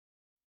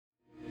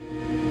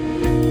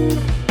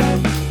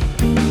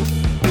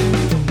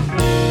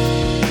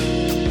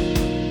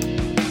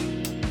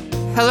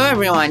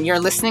everyone. You're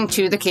listening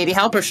to The Katie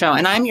Halper Show,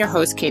 and I'm your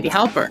host, Katie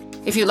Halper.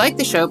 If you like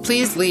the show,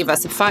 please leave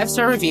us a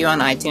 5-star review on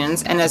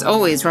iTunes, and as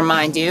always,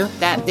 remind you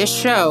that this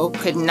show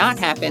could not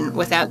happen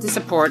without the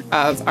support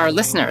of our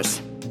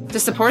listeners. To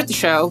support the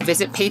show,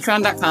 visit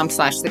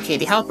patreon.com/The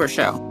Katie Halper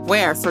Show,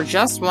 where for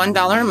just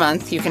 $1 a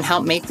month, you can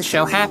help make the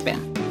show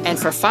happen. And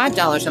for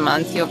 $5 a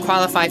month, you'll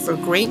qualify for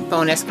great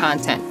bonus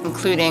content,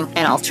 including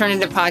an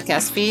alternative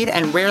podcast feed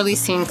and rarely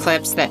seen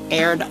clips that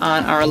aired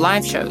on our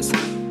live shows.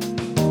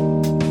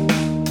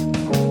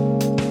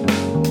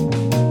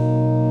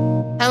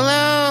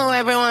 Hello,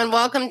 everyone.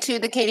 Welcome to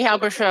the Katie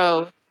Halper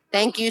Show.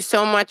 Thank you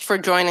so much for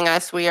joining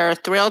us. We are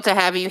thrilled to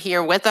have you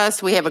here with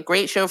us. We have a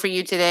great show for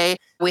you today.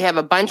 We have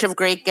a bunch of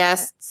great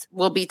guests.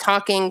 We'll be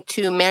talking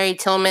to Mary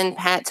Tillman,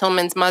 Pat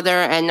Tillman's mother,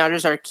 and Nader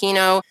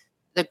Zarkino,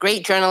 the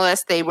great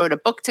journalist. They wrote a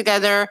book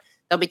together.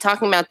 They'll be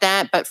talking about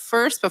that. But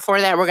first, before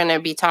that, we're going to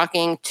be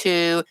talking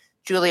to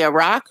Julia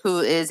Rock, who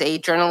is a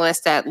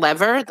journalist at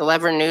Lever, the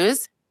Lever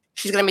News.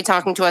 She's going to be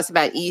talking to us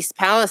about East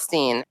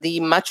Palestine, the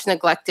much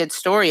neglected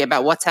story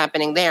about what's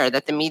happening there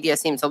that the media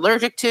seems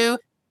allergic to.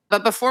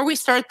 But before we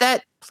start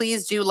that,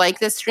 please do like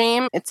this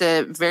stream. It's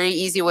a very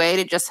easy way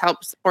to just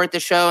help support the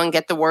show and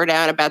get the word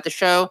out about the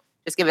show.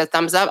 Just give it a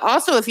thumbs up.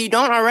 Also, if you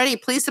don't already,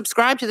 please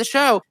subscribe to the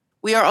show.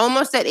 We are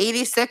almost at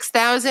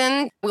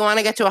 86,000. We want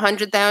to get to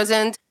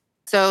 100,000.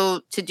 So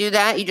to do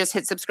that, you just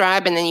hit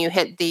subscribe and then you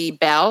hit the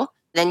bell.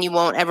 Then you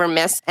won't ever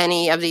miss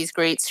any of these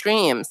great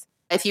streams.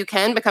 If you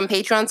can become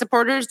Patreon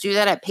supporters, do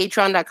that at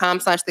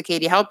patreon.com/The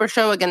Katie Halper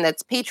Show. Again,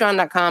 that's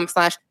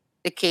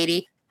patreon.com/The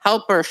Katie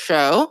Halper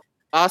Show.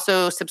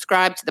 Also,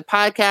 subscribe to the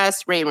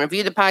podcast, rate and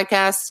review the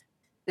podcast.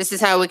 This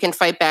is how we can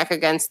fight back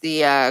against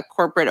the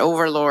corporate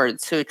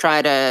overlords who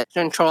try to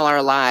control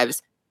our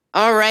lives.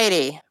 All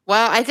righty.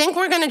 Well, I think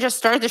we're going to just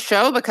start the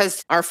show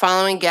because our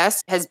following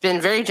guest has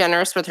been very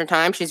generous with her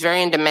time. She's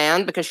very in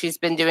demand because she's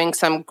been doing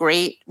some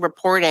great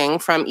reporting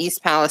from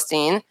East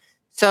Palestine.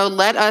 So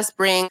let us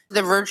bring to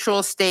the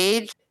virtual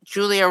stage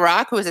Julia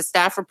Rock, who is a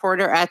staff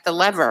reporter at The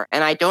Lever.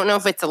 And I don't know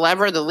if it's The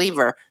Lever or The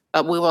Lever,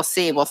 but we will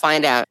see. We'll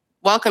find out.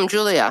 Welcome,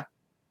 Julia.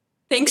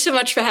 Thanks so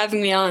much for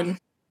having me on.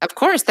 Of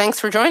course. Thanks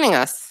for joining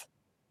us.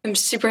 I'm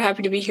super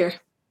happy to be here.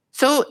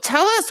 So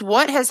tell us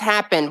what has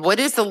happened. What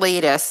is the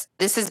latest?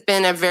 This has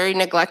been a very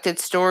neglected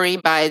story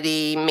by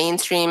the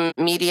mainstream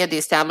media, the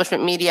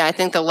establishment media. I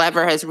think The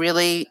Lever has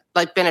really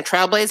been a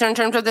trailblazer in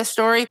terms of this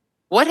story.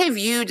 What have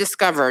you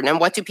discovered and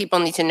what do people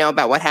need to know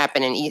about what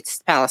happened in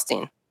East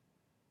Palestine?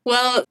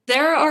 Well,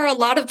 there are a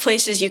lot of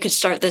places you could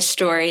start this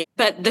story,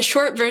 but the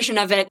short version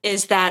of it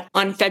is that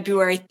on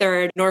February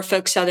 3rd,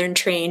 Norfolk Southern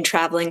train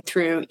traveling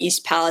through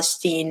East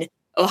Palestine,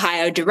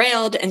 Ohio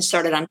derailed and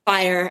started on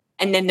fire.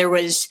 And then there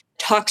was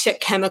toxic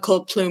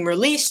chemical plume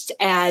released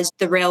as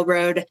the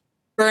railroad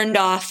burned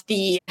off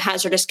the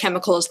hazardous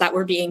chemicals that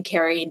were being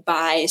carried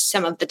by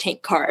some of the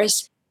tank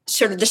cars.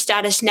 Sort of the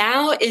status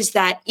now is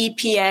that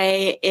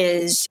EPA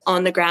is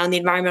on the ground, the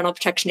Environmental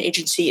Protection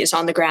Agency is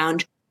on the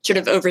ground, sort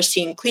of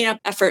overseeing cleanup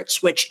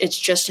efforts, which it's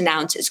just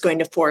announced it's going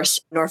to force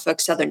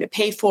Norfolk Southern to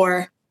pay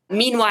for.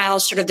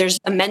 Meanwhile, there's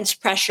immense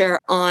pressure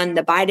on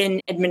the Biden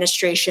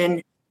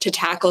administration to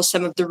tackle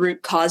some of the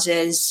root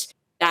causes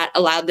that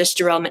allowed this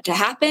derailment to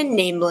happen,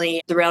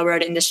 namely the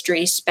railroad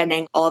industry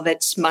spending all of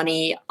its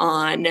money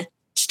on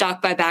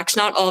stock buybacks,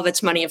 not all of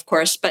its money, of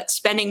course, but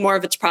spending more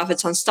of its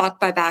profits on stock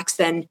buybacks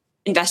than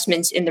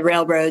investments in the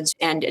railroads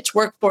and its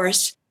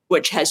workforce,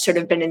 which has sort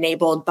of been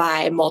enabled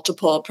by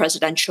multiple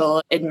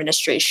presidential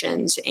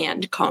administrations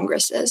and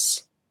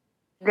Congresses.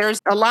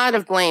 There's a lot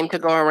of blame to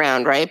go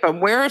around, right?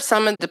 But where are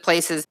some of the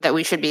places that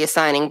we should be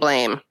assigning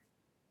blame?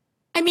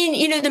 I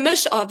mean, the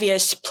most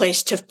obvious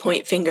place to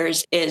point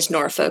fingers is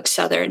Norfolk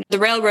Southern. The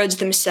railroads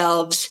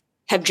themselves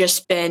have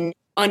just been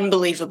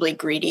unbelievably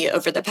greedy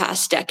over the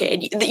past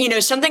decade.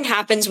 Something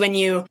happens when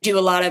you do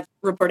a lot of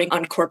reporting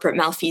on corporate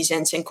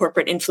malfeasance and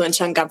corporate influence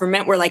on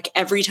government, where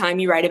every time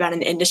you write about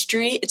an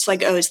industry, it's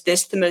like, oh, is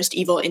this the most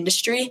evil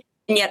industry?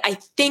 And yet I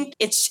think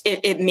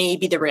it may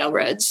be the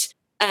railroads.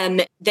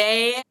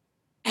 They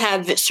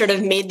have sort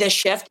of made this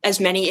shift, as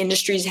many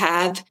industries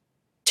have,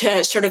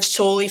 to sort of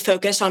solely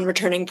focus on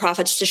returning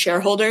profits to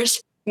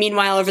shareholders.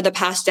 Meanwhile, over the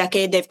past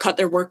decade, they've cut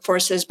their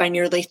workforces by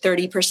nearly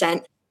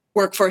 30%.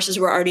 Workforces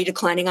were already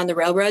declining on the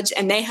railroads,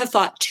 and they have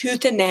fought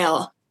tooth and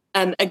nail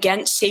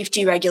against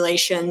safety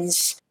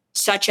regulations,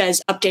 such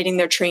as updating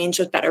their trains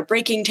with better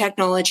braking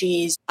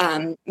technologies,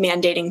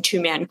 mandating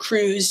two-man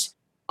crews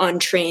on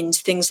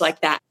trains, things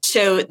like that.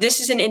 So this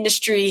is an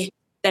industry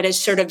that is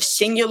sort of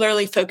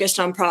singularly focused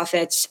on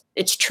profits.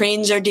 Its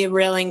trains are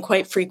derailing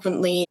quite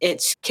frequently.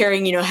 It's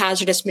carrying,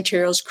 hazardous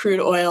materials,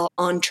 crude oil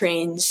on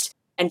trains,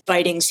 and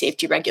fighting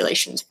safety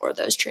regulations for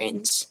those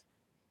trains.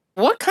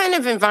 What kind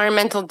of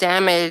environmental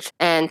damage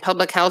and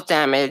public health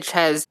damage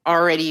has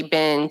already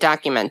been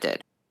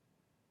documented?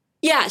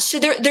 Yeah, so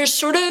there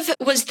sort of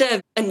was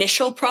the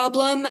initial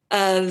problem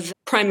of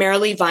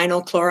primarily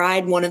vinyl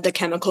chloride, one of the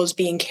chemicals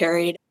being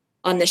carried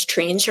on this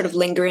train, sort of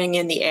lingering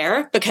in the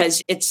air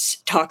because it's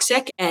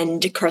toxic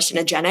and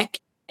carcinogenic,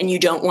 and you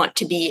don't want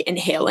to be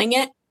inhaling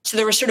it. So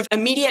there were sort of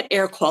immediate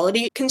air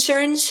quality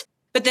concerns.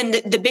 But then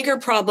the bigger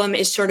problem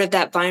is sort of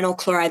that vinyl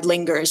chloride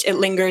lingers. It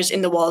lingers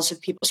in the walls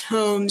of people's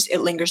homes.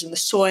 It lingers in the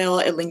soil.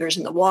 It lingers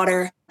in the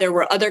water. There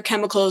were other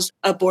chemicals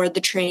aboard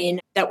the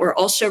train that were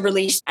also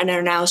released and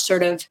are now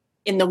sort of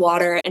in the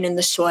water and in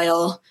the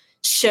soil.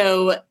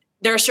 So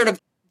there are sort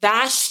of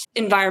vast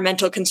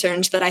environmental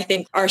concerns that I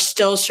think are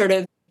still sort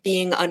of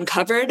being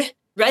uncovered.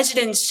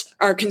 Residents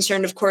are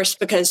concerned, of course,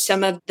 because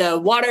some of the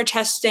water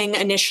testing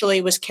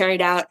initially was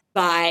carried out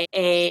by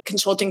a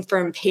consulting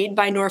firm paid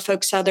by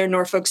Norfolk Southern.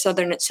 Norfolk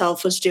Southern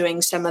itself was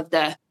doing some of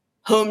the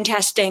home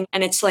testing.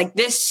 And it's like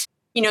this,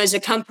 is a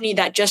company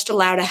that just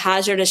allowed a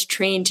hazardous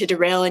train to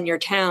derail in your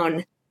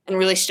town and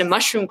released a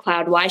mushroom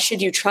cloud. Why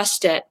should you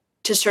trust it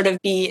to sort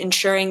of be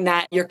ensuring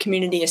that your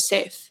community is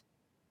safe?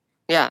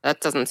 Yeah,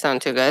 that doesn't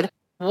sound too good.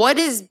 What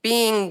is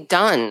being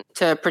done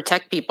to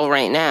protect people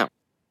right now?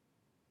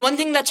 One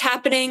thing that's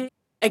happening,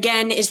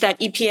 again, is that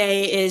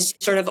EPA is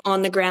sort of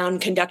on the ground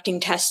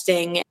conducting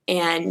testing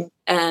and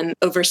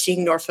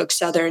overseeing Norfolk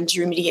Southern's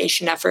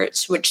remediation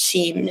efforts, which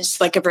seems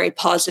like a very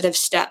positive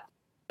step.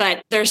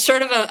 But there's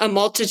sort of a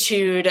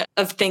multitude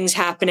of things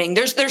happening.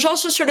 There's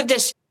also sort of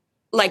this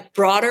like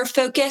broader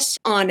focus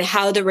on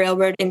how the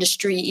railroad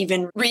industry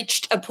even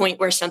reached a point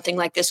where something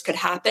like this could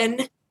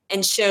happen.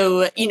 And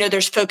so,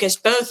 there's focus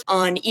both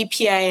on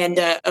EPA and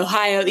the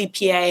Ohio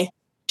EPA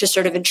to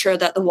sort of ensure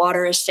that the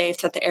water is safe,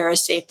 that the air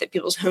is safe, that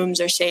people's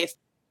homes are safe,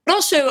 but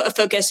also a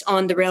focus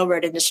on the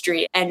railroad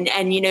industry. And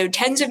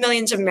tens of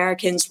millions of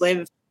Americans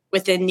live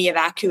within the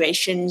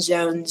evacuation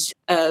zones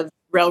of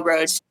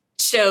railroads.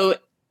 So,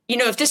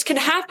 if this can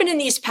happen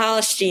in East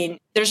Palestine,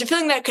 there's a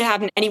feeling that it could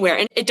happen anywhere.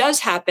 And it does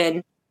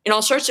happen in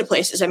all sorts of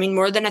places. I mean,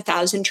 more than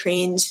 1,000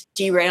 trains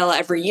derail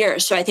every year.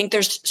 So I think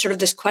there's sort of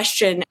this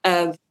question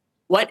of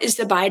what is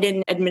the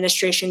Biden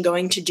administration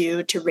going to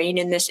do to rein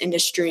in this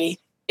industry?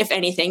 If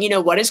anything,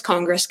 what is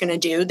Congress going to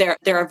do?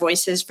 There are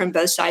voices from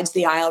both sides of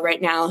the aisle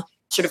right now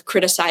sort of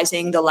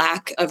criticizing the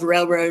lack of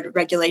railroad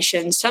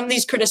regulations. Some of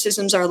these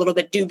criticisms are a little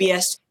bit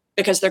dubious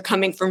because they're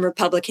coming from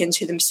Republicans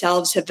who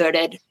themselves have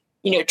voted,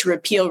 to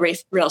repeal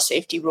rail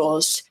safety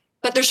rules.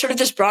 But there's sort of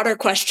this broader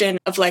question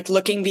of like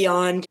looking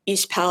beyond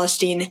East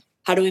Palestine.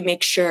 How do we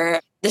make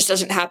sure this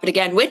doesn't happen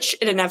again, which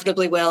it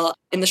inevitably will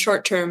in the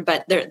short term,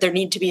 but there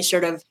need to be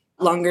sort of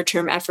longer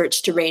term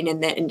efforts to rein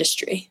in the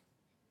industry.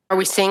 Are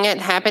we seeing it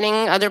happening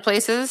other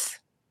places?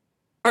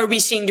 Are we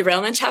seeing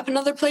derailments happen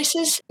other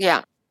places?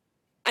 Yeah.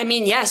 I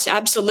mean, yes,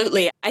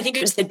 absolutely. I think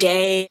it was the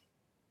day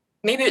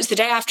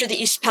after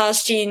the East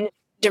Palestine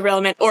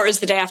derailment, or it was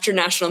the day after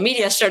national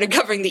media started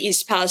covering the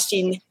East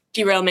Palestine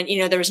derailment.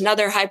 There was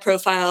another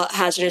high-profile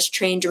hazardous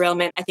train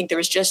derailment. I think there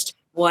was just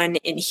one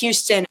in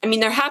Houston. I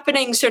mean, they're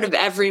happening sort of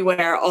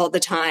everywhere all the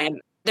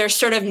time. There's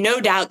sort of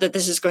no doubt that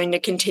this is going to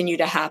continue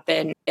to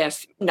happen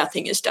if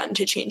nothing is done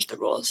to change the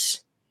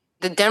rules.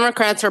 The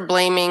Democrats are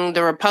blaming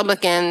the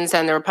Republicans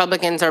and the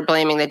Republicans are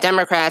blaming the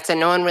Democrats, and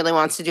no one really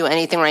wants to do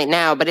anything right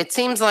now. But it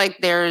seems like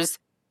there's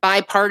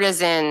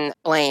bipartisan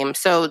blame.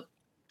 So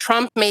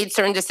Trump made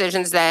certain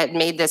decisions that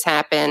made this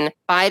happen.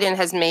 Biden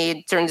has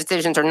made certain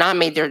decisions or not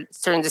made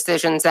certain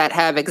decisions that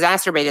have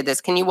exacerbated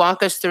this. Can you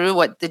walk us through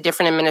what the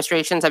different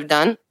administrations have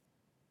done?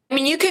 I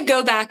mean, you could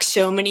go back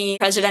so many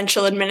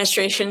presidential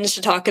administrations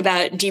to talk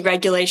about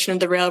deregulation of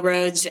the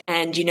railroads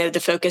and, the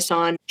focus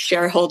on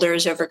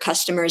shareholders over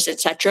customers, et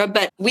cetera.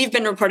 But we've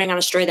been reporting on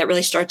a story that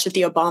really starts with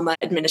the Obama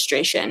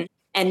administration.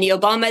 And the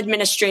Obama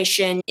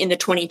administration in the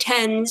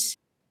 2010s,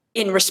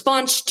 in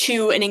response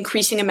to an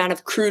increasing amount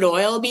of crude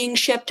oil being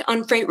shipped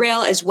on freight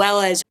rail, as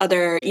well as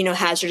other,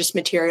 hazardous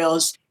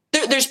materials,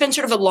 there's been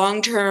sort of a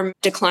long-term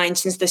decline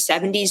since the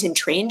 70s in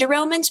train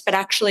derailments, but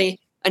actually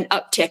an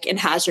uptick in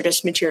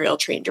hazardous material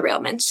train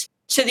derailments.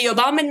 So the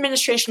Obama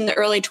administration in the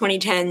early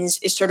 2010s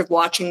is sort of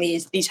watching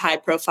these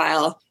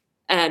high-profile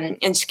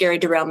and scary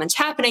derailments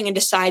happening and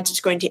decides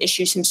it's going to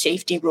issue some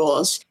safety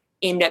rules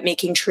aimed at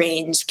making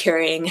trains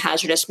carrying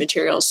hazardous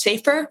materials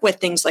safer with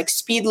things like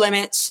speed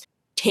limits,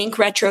 tank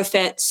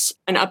retrofits,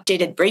 an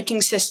updated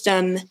braking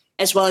system,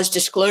 as well as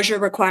disclosure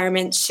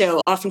requirements.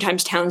 So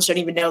oftentimes towns don't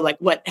even know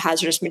what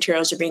hazardous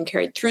materials are being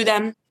carried through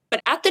them.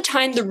 But at the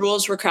time, the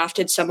rules were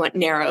crafted somewhat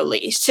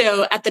narrowly.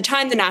 So at the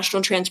time, the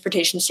National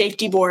Transportation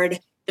Safety Board,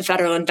 the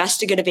federal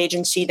investigative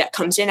agency that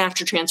comes in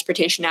after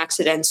transportation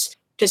accidents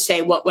to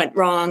say what went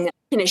wrong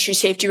and issue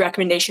safety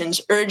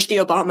recommendations, urged the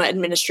Obama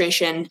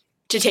administration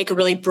to take a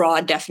really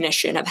broad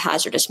definition of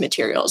hazardous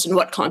materials and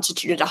what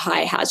constituted a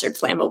high hazard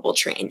flammable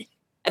train.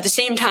 At the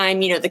same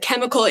time, the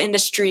chemical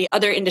industry,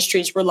 other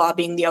industries were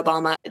lobbying the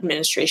Obama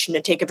administration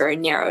to take a very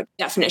narrow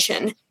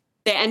definition.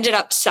 They ended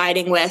up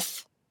siding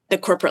with the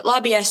corporate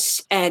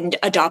lobbyists and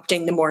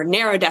adopting the more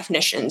narrow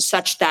definitions,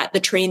 such that the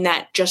train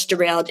that just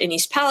derailed in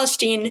East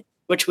Palestine,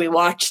 which we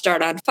watched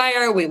start on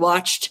fire, we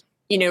watched,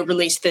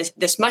 release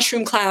this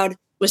mushroom cloud,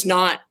 was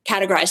not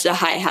categorized as a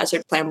high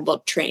hazard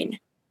flammable train.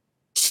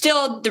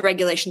 Still, the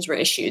regulations were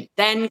issued.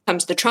 Then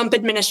comes the Trump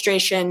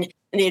administration,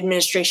 and the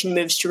administration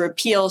moves to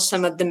repeal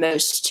some of the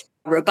most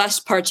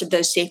robust parts of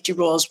those safety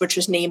rules, which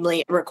was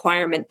namely a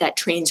requirement that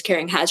trains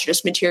carrying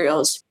hazardous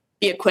materials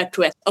be equipped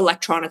with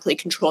electronically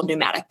controlled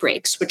pneumatic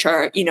brakes, which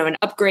are, an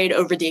upgrade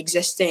over the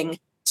existing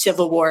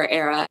Civil War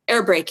era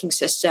air braking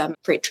system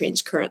freight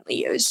trains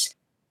currently use.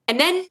 And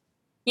then,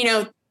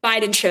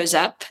 Biden shows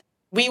up.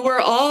 We were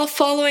all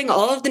following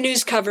all of the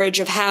news coverage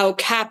of how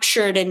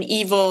captured and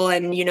evil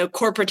and,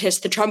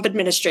 corporatist the Trump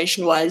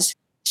administration was.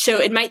 So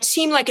it might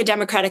seem like a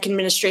Democratic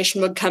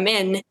administration would come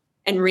in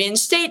and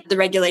reinstate the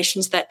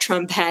regulations that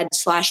Trump had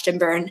slashed and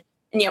burned.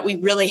 And yet we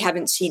really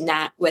haven't seen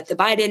that with the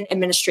Biden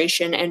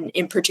administration and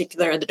in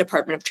particular the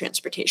Department of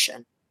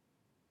Transportation.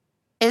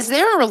 Is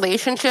there a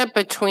relationship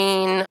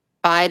between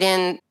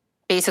Biden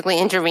basically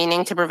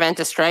intervening to prevent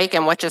a strike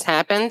and what just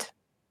happened?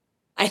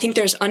 I think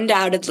there's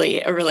undoubtedly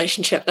a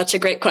relationship. That's a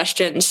great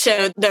question.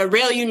 So the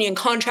rail union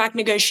contract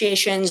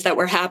negotiations that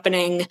were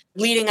happening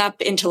leading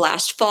up into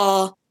last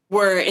fall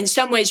were in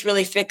some ways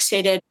really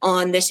fixated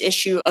on this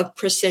issue of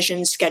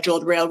precision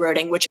scheduled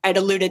railroading, which I'd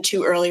alluded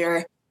to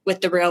earlier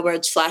with the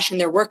railroads slashing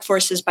their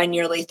workforces by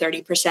nearly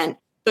 30%.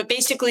 But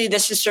basically,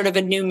 this is sort of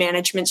a new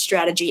management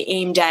strategy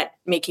aimed at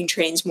making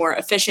trains more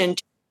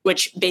efficient,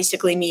 which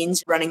basically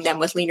means running them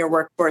with leaner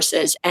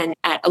workforces and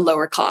at a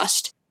lower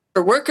cost.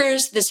 For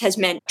workers, this has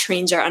meant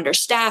trains are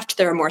understaffed,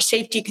 there are more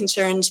safety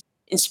concerns,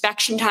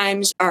 inspection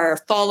times are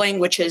falling,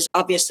 which is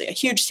obviously a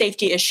huge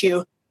safety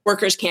issue.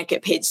 Workers can't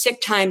get paid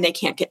sick time, they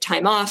can't get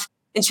time off.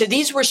 And so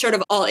these were sort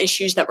of all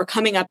issues that were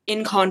coming up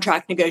in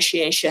contract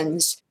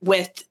negotiations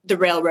with the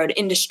railroad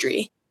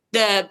industry.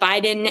 The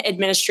Biden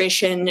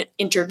administration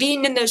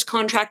intervened in those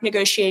contract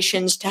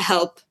negotiations to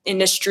help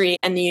industry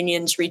and the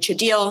unions reach a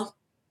deal.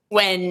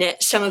 When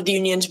some of the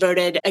unions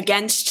voted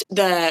against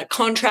the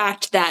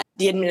contract that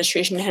the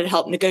administration had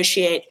helped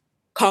negotiate,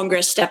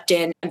 Congress stepped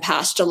in and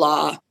passed a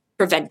law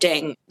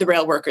preventing the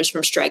rail workers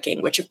from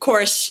striking, which of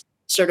course,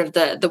 sort of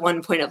the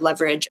one point of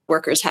leverage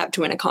workers have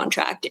to win a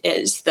contract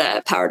is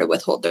the power to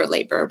withhold their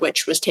labor,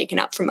 which was taken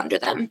up from under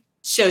them.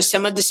 So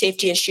some of the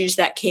safety issues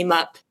that came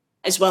up,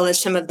 as well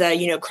as some of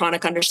the,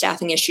 chronic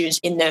understaffing issues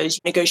in those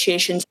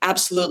negotiations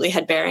absolutely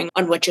had bearing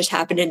on what just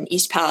happened in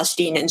East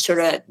Palestine and sort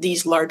of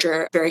these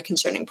larger, very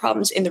concerning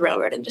problems in the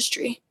railroad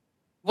industry.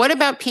 What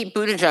about Pete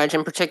Buttigieg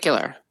in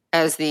particular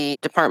as the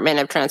Department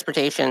of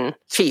Transportation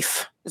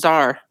chief,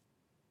 czar?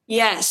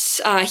 Yes,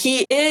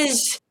 he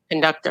is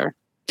Conductor.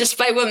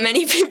 Despite what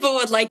many people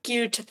would like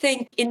you to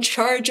think, in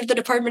charge of the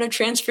Department of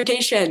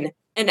Transportation.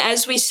 And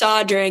as we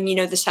saw during,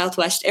 the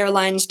Southwest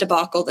Airlines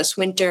debacle this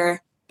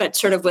winter, but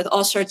sort of with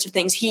all sorts of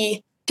things,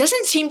 he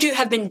doesn't seem to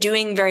have been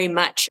doing very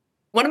much.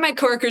 One of my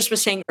coworkers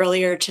was saying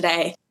earlier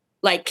today,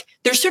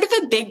 there's sort of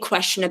a big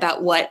question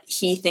about what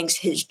he thinks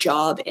his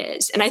job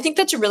is. And I think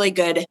that's a really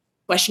good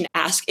question to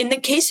ask. In the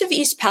case of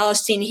East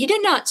Palestine, he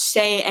did not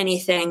say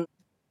anything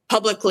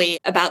publicly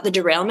about the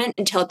derailment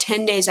until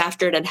 10 days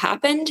after it had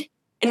happened.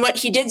 And what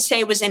he did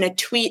say was in a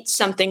tweet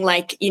something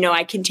like,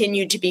 I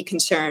continue to be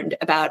concerned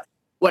about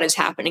what is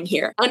happening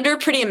here. Under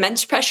pretty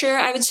immense pressure,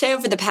 I would say,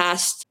 over the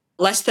past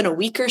less than a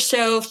week or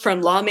so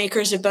from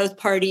lawmakers of both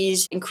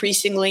parties,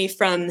 increasingly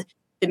from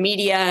the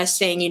media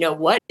saying,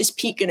 what is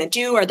Pete going to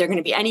do? Are there going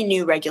to be any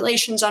new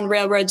regulations on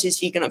railroads? Is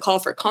he going to call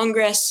for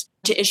Congress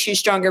to issue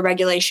stronger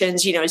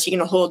regulations? Is he going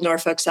to hold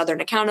Norfolk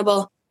Southern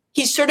accountable?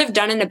 He's sort of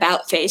done an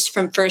about face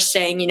from first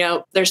saying,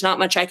 there's not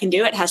much I can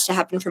do. It has to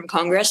happen from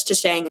Congress to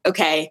saying,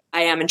 okay,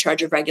 I am in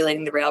charge of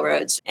regulating the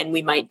railroads and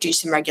we might do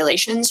some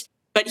regulations.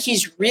 But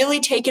he's really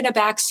taken a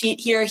back seat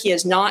here. He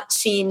has not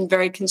seemed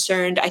very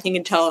concerned, I think,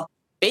 until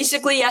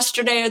basically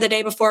yesterday or the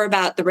day before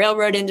about the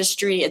railroad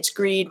industry, its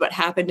greed, what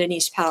happened in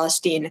East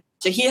Palestine.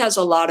 So he has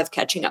a lot of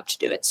catching up to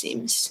do, it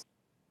seems.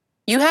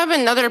 You have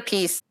another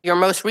piece, your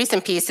most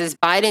recent piece is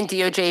Biden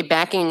DOJ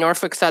backing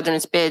Norfolk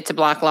Southern's bid to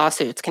block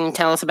lawsuits. Can you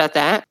tell us about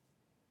that?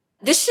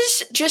 This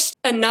is just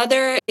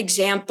another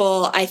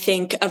example, I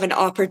think, of an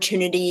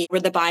opportunity where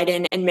the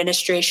Biden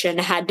administration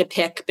had to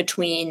pick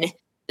between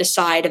the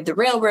side of the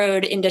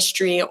railroad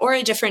industry or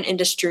a different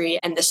industry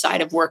and the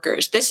side of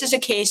workers. This is a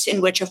case in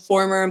which a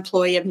former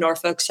employee of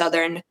Norfolk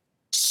Southern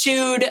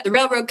sued the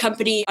railroad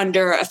company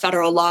under a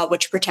federal law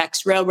which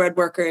protects railroad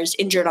workers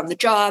injured on the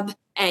job.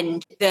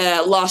 And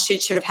the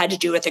lawsuit sort of had to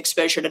do with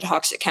exposure to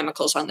toxic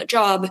chemicals on the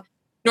job.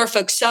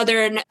 Norfolk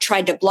Southern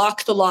tried to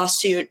block the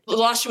lawsuit. The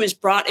lawsuit was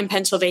brought in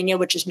Pennsylvania,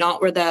 which is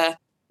not where the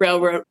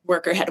railroad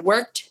worker had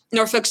worked.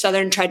 Norfolk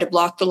Southern tried to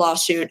block the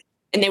lawsuit,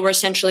 and they were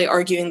essentially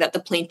arguing that the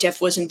plaintiff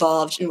was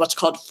involved in what's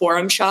called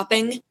forum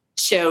shopping.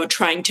 So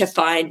trying to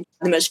find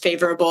the most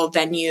favorable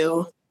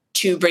venue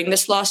to bring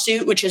this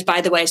lawsuit, which is,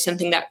 by the way,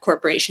 something that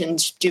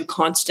corporations do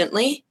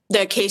constantly.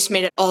 The case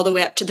made it all the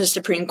way up to the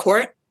Supreme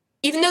Court.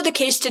 Even though the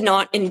case did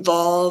not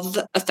involve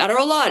a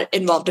federal law, it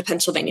involved a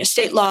Pennsylvania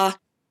state law.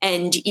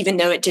 And even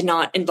though it did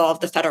not involve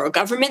the federal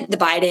government, the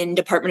Biden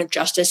Department of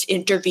Justice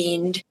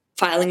intervened,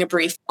 filing a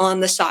brief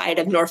on the side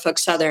of Norfolk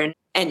Southern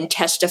and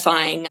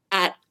testifying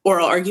at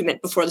oral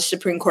argument before the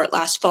Supreme Court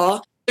last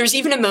fall. There was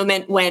even a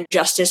moment when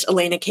Justice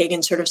Elena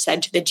Kagan sort of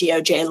said to the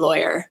DOJ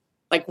lawyer,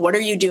 what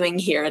are you doing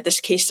here? This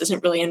case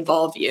doesn't really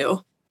involve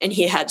you. And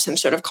he had some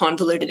sort of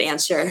convoluted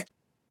answer.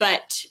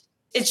 But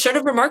it's sort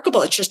of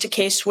remarkable. It's just a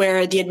case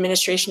where the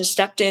administration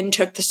stepped in,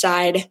 took the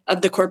side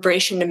of the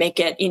corporation to make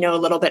it, a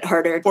little bit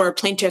harder for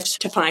plaintiffs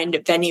to find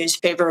venues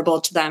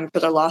favorable to them for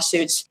their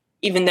lawsuits,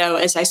 even though,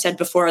 as I said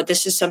before,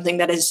 this is something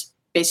that is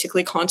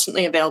basically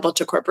constantly available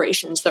to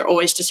corporations. They're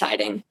always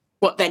deciding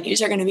what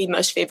venues are going to be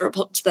most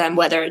favorable to them,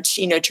 whether it's,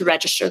 to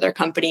register their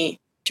company,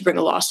 to bring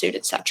a lawsuit,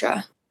 et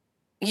cetera.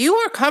 You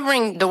were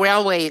covering the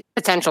railway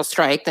potential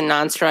strike, the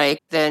non-strike,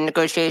 the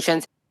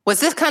negotiations. Was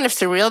this kind of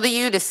surreal to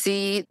you to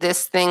see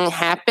this thing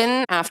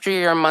happen after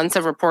your months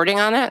of reporting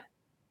on it?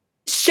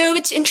 So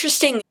it's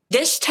interesting.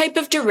 This type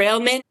of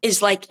derailment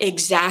is like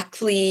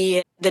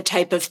exactly the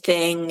type of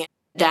thing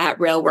that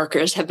rail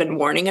workers have been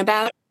warning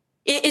about.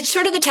 It's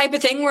sort of the type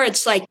of thing where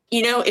it's like,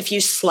 if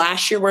you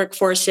slash your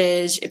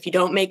workforces, if you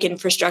don't make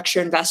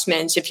infrastructure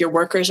investments, if your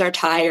workers are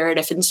tired,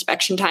 if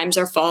inspection times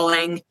are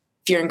falling,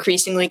 if you're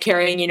increasingly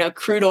carrying,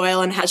 crude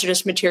oil and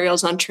hazardous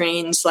materials on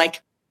trains,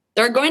 like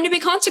there are going to be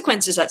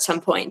consequences at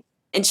some point.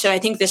 And so I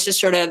think this is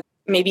sort of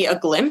maybe a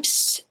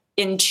glimpse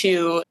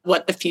into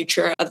what the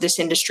future of this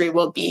industry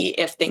will be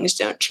if things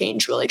don't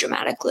change really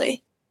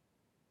dramatically.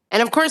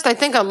 And of course, I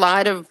think a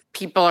lot of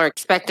people are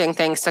expecting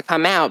things to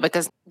come out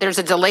because there's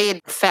a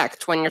delayed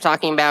effect when you're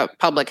talking about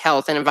public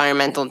health and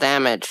environmental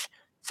damage.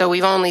 So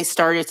we've only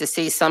started to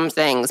see some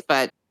things,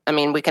 but I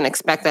mean, we can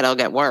expect that it'll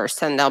get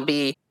worse. And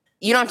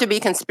you don't have to be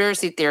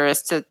conspiracy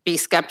theorists to be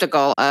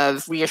skeptical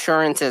of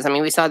reassurances. I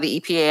mean, we saw the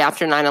EPA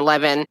after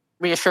 9/11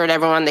 reassured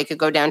everyone they could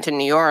go down to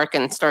New York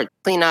and start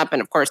cleanup.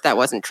 And of course, that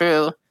wasn't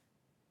true.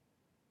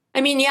 I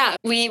mean, yeah,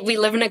 we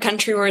live in a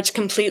country where it's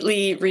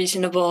completely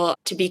reasonable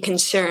to be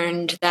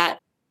concerned that,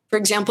 for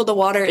example, the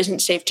water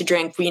isn't safe to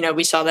drink.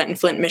 We saw that in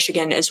Flint,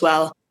 Michigan as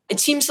well. It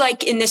seems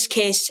like in this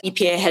case,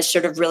 EPA has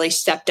sort of really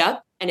stepped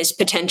up and is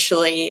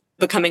potentially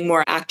becoming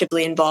more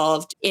actively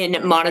involved in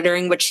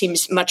monitoring, which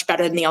seems much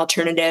better than the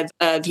alternative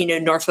of,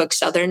 Norfolk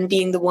Southern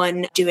being the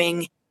one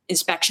doing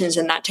inspections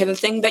and that type of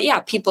thing. But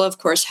yeah, people, of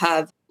course,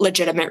 have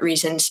legitimate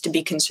reasons to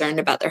be concerned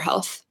about their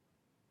health.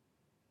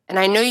 And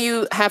I know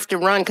you have to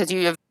run because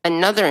you have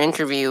another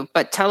interview,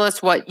 but tell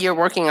us what you're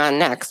working on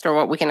next or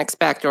what we can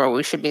expect or what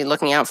we should be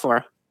looking out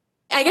for.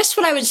 I guess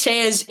what I would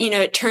say is,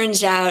 it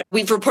turns out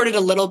we've reported a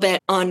little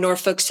bit on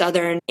Norfolk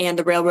Southern and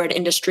the railroad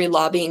industry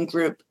lobbying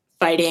group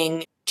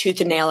fighting tooth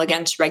and nail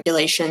against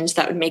regulations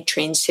that would make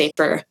trains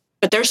safer.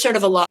 But there's sort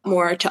of a lot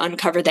more to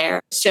uncover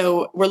there.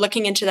 So we're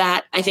looking into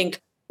that. I think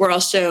we're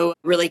also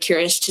really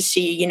curious to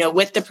see,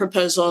 with the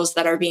proposals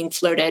that are being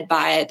floated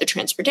by the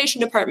Transportation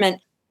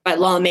Department, by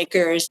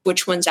lawmakers,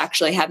 which ones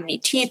actually have any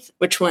teeth,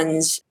 which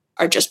ones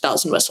are just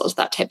bells and whistles,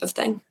 that type of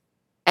thing.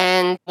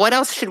 And what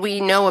else should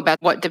we know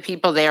about what the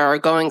people there are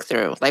going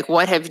through? Like,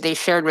 what have they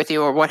shared with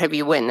you or what have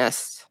you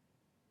witnessed?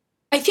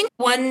 I think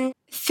one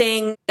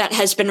thing that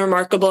has been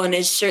remarkable and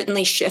is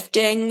certainly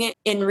shifting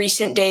in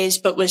recent days,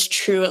 but was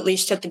true at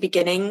least at the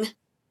beginning,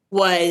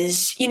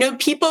 was,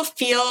 people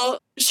feel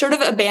sort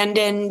of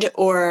abandoned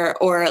or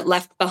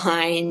left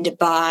behind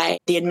by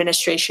the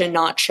administration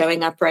not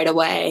showing up right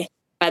away,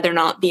 by there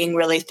not being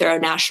really thorough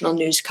national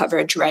news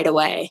coverage right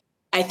away.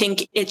 I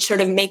think it sort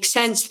of makes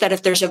sense that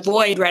if there's a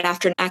void right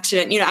after an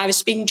accident, I was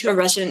speaking to a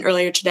resident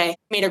earlier today,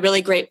 made a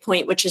really great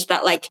point, which is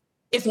that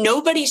if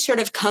nobody sort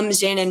of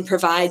comes in and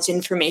provides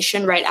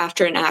information right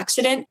after an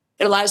accident,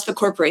 it allows the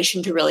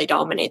corporation to really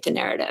dominate the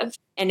narrative.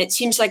 And it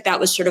seems like that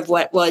was sort of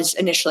what was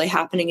initially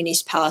happening in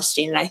East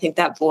Palestine. And I think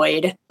that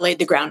void laid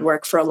the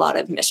groundwork for a lot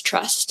of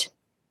mistrust.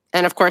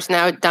 And of course,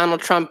 now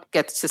Donald Trump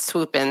gets to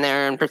swoop in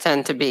there and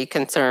pretend to be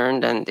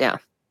concerned. And yeah.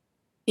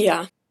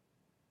 Yeah.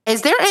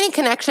 Is there any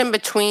connection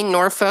between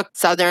Norfolk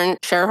Southern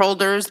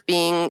shareholders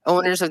being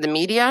owners of the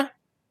media?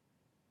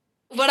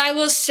 What I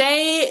will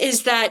say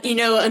is that,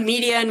 a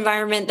media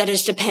environment that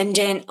is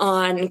dependent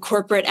on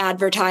corporate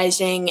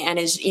advertising and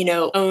is,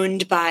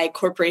 owned by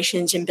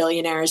corporations and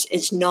billionaires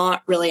is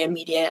not really a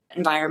media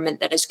environment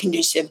that is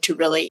conducive to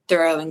really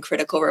thorough and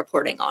critical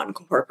reporting on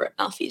corporate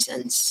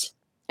malfeasance.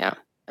 Yeah.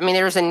 I mean,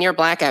 there was a near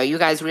blackout. You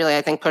guys really,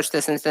 I think, pushed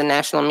this into the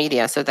national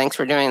media. So thanks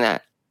for doing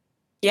that.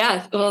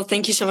 Yeah. Well,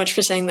 thank you so much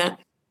for saying that.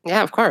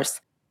 Yeah, of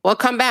course. Well,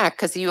 come back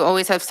because you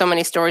always have so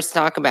many stories to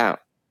talk about.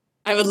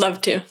 I would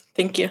love to.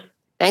 Thank you.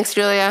 Thanks,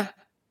 Julia.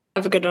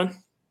 Have a good one.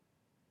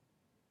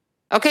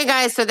 Okay,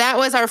 guys, so that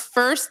was our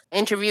first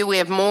interview. We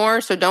have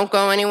more, so don't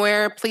go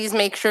anywhere. Please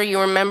make sure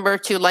you remember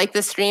to like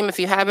the stream if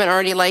you haven't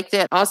already liked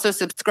it. Also,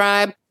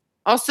 subscribe.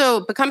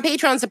 Also, become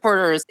Patreon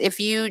supporters. If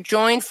you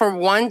join for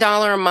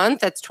 $1 a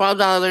month, that's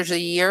 $12 a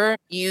year,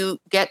 you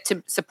get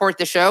to support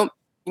the show.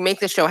 You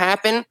make the show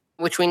happen,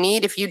 which we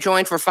need. If you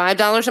join for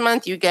 $5 a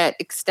month, you get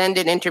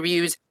extended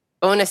interviews,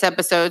 bonus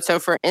episodes. So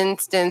for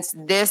instance,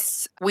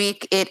 this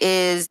week, it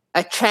is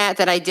a chat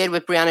that I did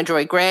with Brianna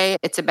Joy Gray.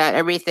 It's about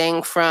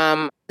everything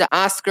from the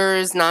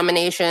Oscars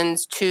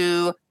nominations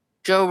to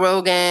Joe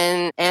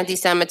Rogan,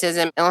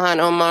 anti-Semitism, Ilhan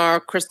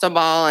Omar,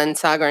 Cristobal, and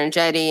Sagar and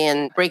Jetty,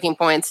 and Breaking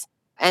Points.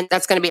 And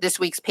that's going to be this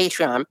week's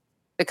Patreon.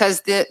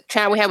 Because the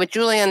chat we had with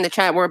Julia and the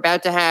chat we're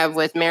about to have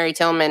with Mary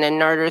Tillman and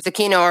Narder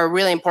Zakino are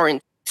really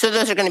important. So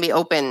those are going to be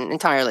open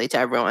entirely to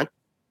everyone.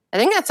 I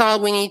think that's all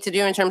we need to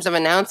do in terms of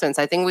announcements.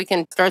 I think we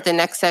can start the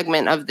next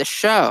segment of the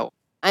show.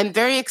 I'm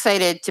very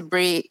excited to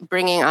be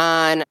bringing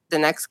on the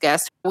next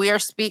guest. We are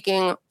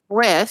speaking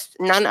with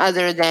none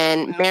other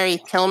than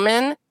Mary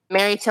Tillman.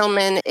 Mary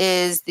Tillman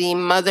is the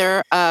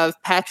mother of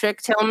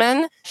Patrick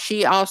Tillman.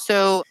 She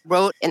also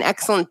wrote an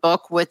excellent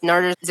book with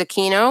Narda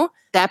Zucchino.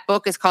 That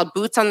book is called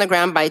Boots on the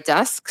Ground by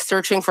Dusk,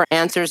 Searching for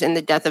Answers in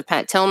the Death of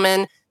Pat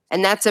Tillman.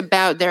 And that's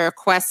about their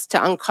quest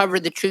to uncover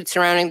the truth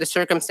surrounding the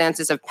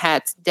circumstances of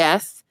Pat's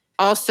death.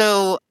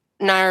 Also,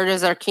 Narda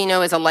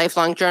Zucchino is a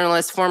lifelong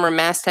journalist, former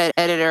masthead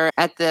editor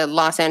at the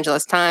Los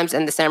Angeles Times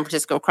and the San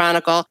Francisco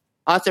Chronicle,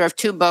 author of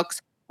 2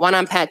 books, one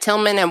on Pat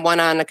Tillman and one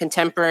on a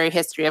contemporary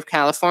history of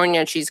California.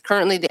 And she's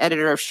currently the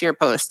editor of Scheer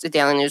Post, a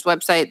daily news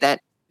website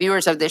that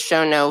viewers of this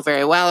show know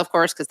very well, of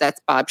course, because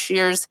that's Bob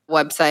Scheer's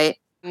website.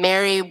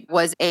 Mary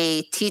was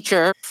a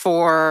teacher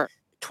for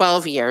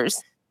 12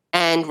 years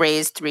and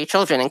raised 3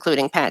 children,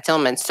 including Pat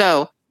Tillman.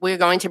 So we're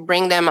going to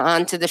bring them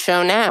onto the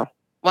show now.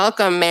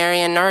 Welcome, Mary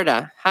and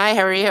Narda. Hi,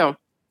 how are you?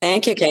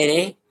 Thank you,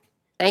 Katie.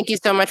 Thank you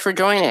so much for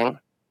joining.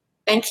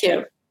 Thank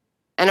you.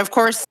 And of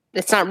course,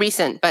 it's not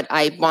recent, but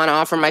I want to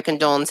offer my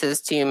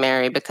condolences to you,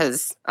 Mary,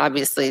 because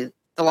obviously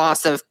the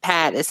loss of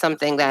Pat is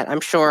something that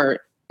I'm sure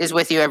is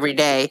with you every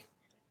day.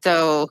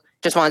 So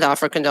just wanted to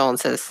offer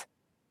condolences.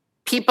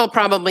 People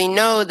probably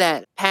know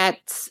that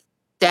Pat's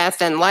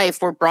death and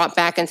life were brought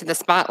back into the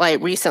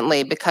spotlight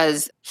recently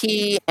because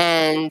he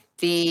and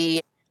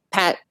the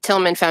Pat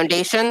Tillman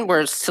Foundation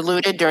were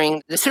saluted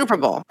during the Super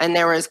Bowl. And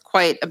there was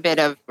quite a bit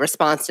of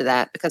response to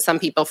that because some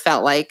people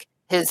felt like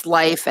his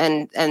life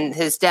and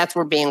his death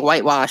were being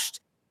whitewashed.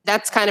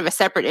 That's kind of a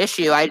separate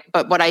issue.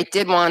 But what I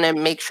did want to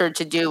make sure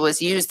to do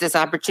was use this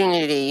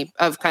opportunity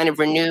of kind of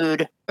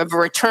a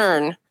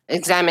return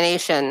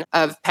examination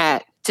of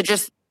Pat to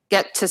just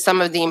get to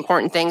some of the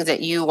important things that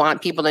you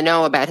want people to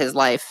know about his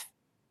life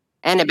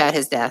and about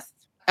his death.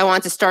 I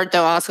want to start,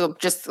 though, also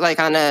just like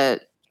on a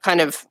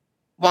kind of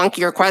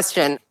wonkier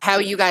question, how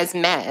you guys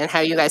met and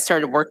how you guys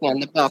started working on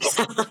the books.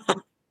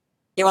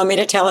 You want me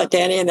to tell it,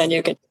 Danny, and then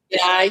you can...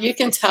 Yeah, you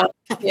can tell.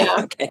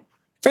 Yeah. Okay.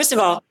 First of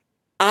all,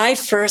 I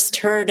first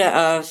heard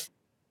of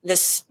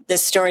this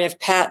story of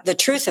Pat, the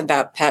truth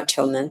about Pat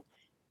Tillman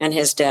and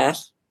his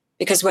death,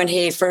 because when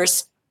he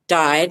first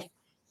died,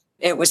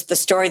 it was the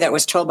story that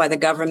was told by the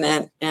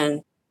government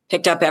and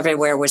picked up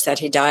everywhere was that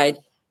he died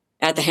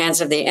at the hands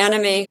of the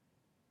enemy,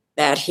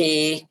 that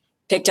he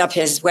picked up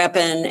his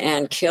weapon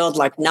and killed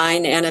like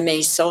 9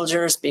 enemy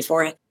soldiers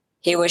before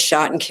he was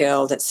shot and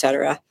killed,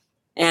 etc.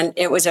 And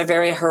it was a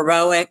very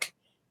heroic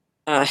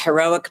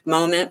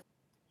moment.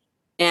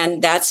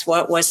 And that's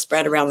what was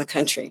spread around the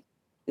country.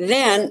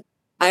 Then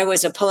I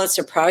was a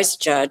Pulitzer Prize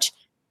judge,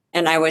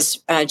 and I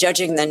was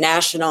judging the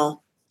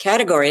national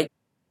category.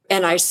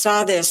 And I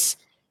saw this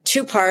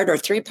 2-part or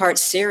 3-part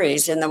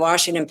series in the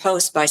Washington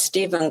Post by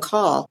Stephen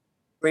Call,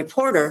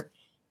 reporter.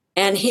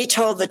 And he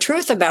told the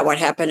truth about what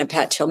happened to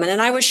Pat Tillman.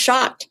 And I was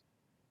shocked.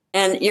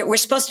 And we're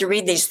supposed to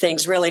read these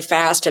things really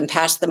fast and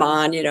pass them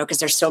on, because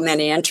there's so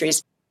many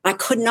entries. I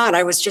could not.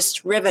 I was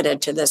just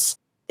riveted to this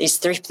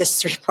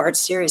 3-part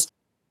series.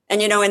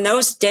 And, in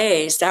those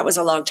days, that was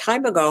a long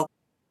time ago,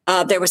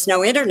 there was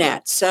no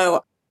internet.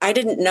 So I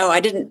didn't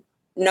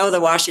know the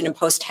Washington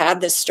Post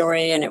had this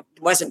story, and it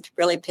wasn't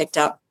really picked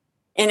up.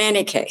 In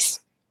any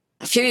case,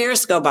 a few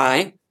years go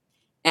by,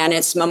 and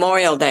it's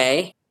Memorial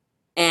Day,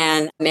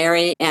 and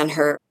Mary and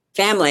her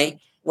family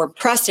were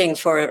pressing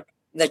for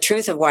the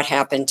truth of what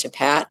happened to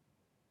Pat.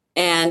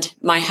 And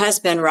my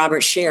husband,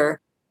 Robert Scheer,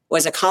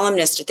 was a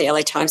columnist at the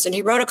LA Times, and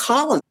he wrote a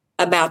column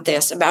about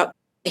this,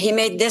 he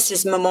made this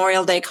his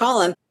Memorial Day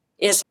column,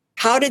 is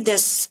how did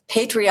this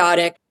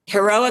patriotic,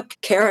 heroic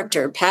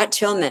character, Pat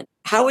Tillman,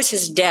 how was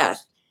his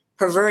death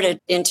perverted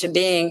into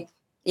being,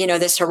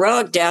 this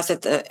heroic death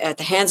at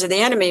the hands of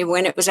the enemy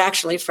when it was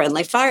actually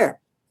friendly fire?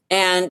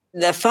 And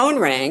the phone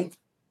rang,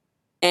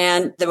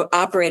 and the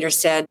operator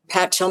said,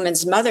 Pat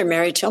Tillman's mother,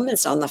 Mary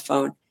Tillman's on the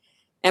phone.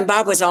 And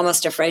Bob was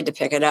almost afraid to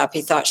pick it up.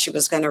 He thought she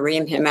was going to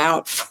ream him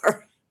out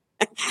for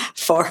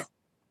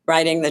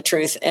writing the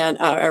truth and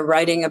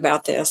writing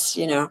about this,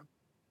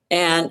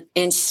 And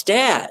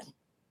instead,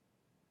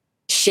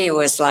 she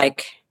was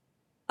like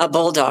a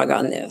bulldog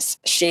on this.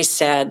 She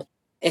said,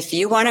 if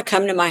you want to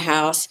come to my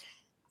house,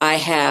 I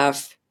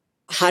have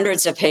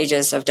hundreds of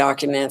pages of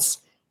documents,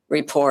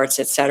 reports,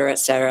 et cetera, et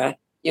cetera.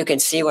 You can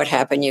see what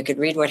happened. You could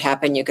read what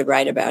happened. You could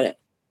write about it.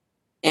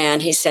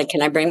 And he said,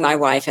 can I bring my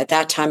wife? At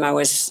that time, I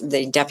was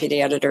the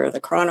deputy editor of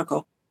the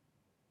Chronicle.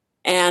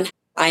 And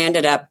I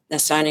ended up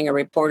assigning a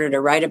reporter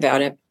to write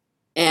about it.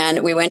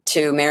 And we went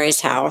to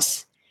Mary's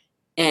house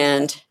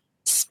and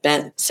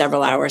spent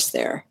several hours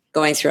there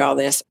going through all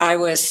this. I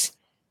was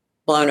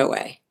blown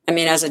away. I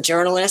mean, as a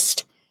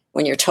journalist,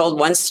 when you're told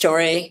one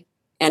story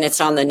and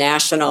it's on the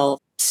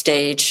national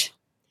stage,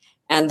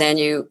 and then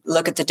you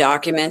look at the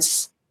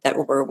documents that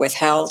were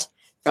withheld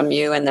from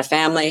you and the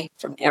family,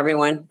 from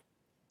everyone,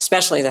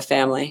 especially the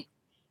family.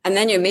 And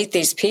then you meet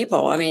these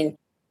people. I mean,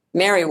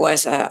 Mary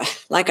was,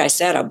 like I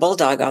said, a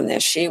bulldog on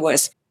this. She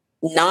was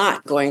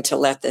not going to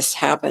let this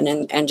happen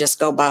and just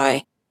go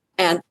by.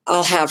 And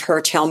I'll have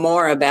her tell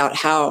more about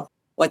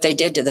what they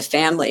did to the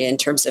family in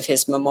terms of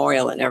his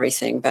memorial and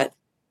everything. But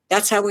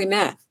that's how we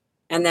met.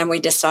 And then we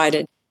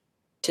decided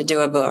to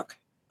do a book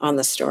on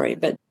the story.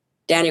 But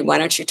Danny, why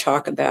don't you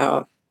talk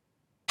about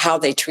how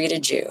they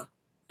treated you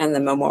and the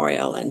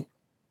memorial? And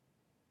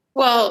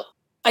well,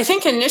 I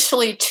think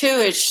initially too,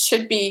 it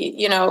should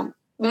be,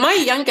 my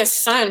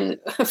youngest son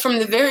from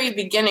the very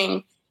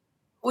beginning,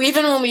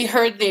 even when we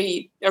heard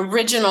the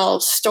original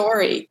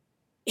story,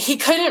 he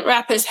couldn't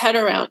wrap his head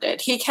around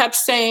it. He kept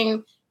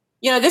saying,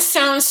 this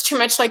sounds too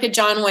much like a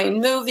John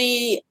Wayne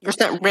movie. Your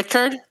son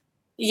Richard?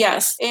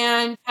 Yes.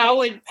 And how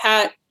would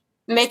Pat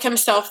make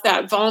himself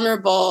that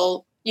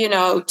vulnerable,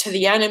 to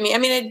the enemy? I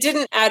mean, it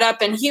didn't add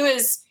up. And he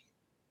was,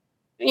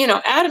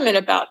 adamant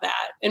about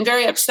that and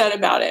very upset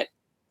about it.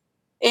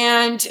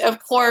 And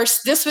of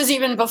course, this was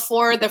even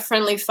before the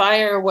friendly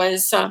fire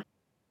was,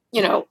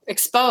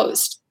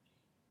 exposed.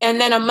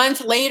 And then a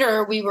month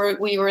later, we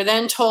were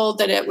then told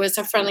that it was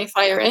a friendly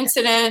fire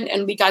incident,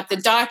 and we got the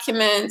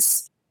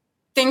documents.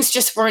 Things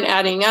just weren't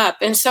adding up.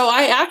 And so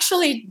I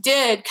actually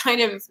did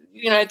kind of,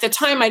 at the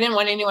time, I didn't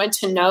want anyone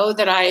to know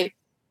that I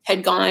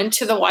had gone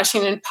to the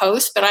Washington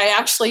Post, but I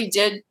actually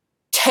did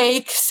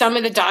take some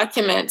of the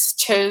documents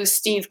to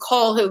Steve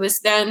Cole, who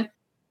was then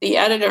the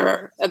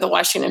editor of the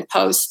Washington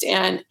Post.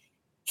 And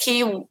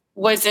he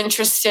was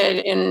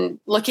interested in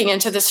looking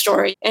into the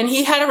story. And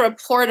he had a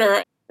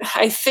reporter,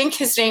 I think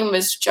his name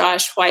was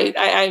Josh White.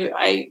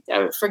 I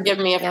forgive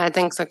me if I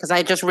think so, because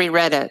I just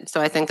reread it, so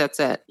I think that's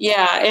it.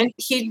 Yeah, and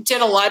he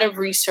did a lot of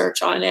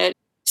research on it,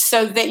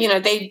 so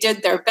that they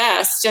did their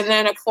best. And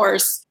then, of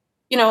course,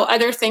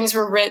 other things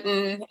were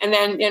written, and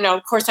then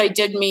of course, I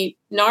did meet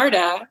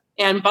Narda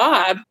and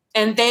Bob,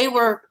 and they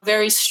were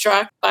very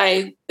struck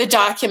by the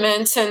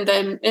documents and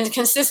the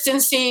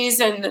inconsistencies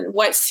and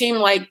what seemed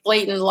like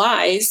blatant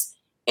lies.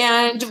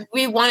 And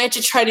we wanted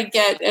to try to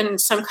get in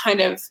some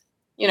kind of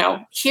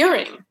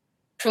hearing,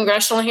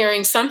 congressional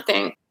hearing,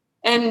 something.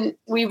 And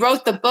we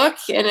wrote the book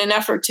in an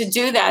effort to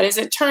do that. As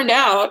it turned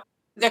out,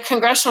 the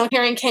congressional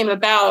hearing came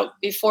about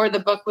before the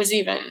book was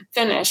even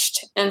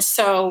finished. And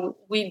so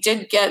we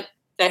did get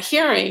the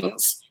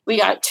hearings. We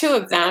got 2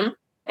 of them.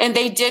 And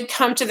they did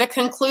come to the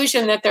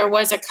conclusion that there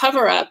was a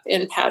cover-up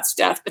in Pat's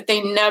death, but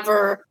they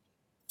never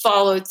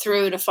followed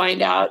through to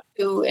find out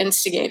who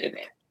instigated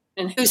it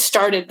and who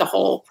started the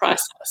whole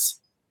process.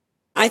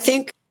 I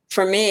think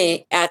for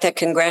me, at the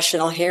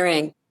congressional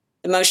hearing,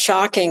 the most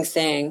shocking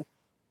thing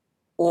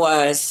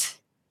was,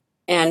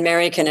 and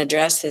Mary can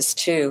address this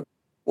too,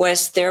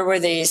 was there were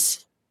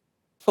these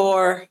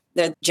 4,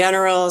 the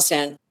generals,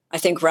 and I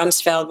think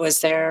Rumsfeld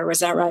was there. Was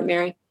that right,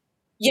 Mary?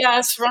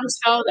 Yes,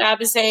 Rumsfeld,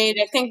 Abizaid,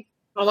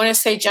 I want to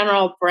say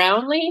General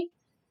Brownlee.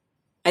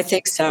 I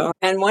think so.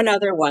 And one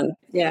other one,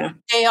 yeah.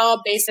 They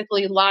all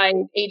basically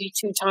lied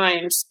 82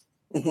 times.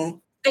 Mm-hmm.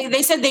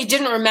 They said they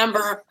didn't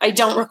remember. I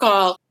don't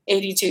recall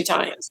 82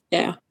 times.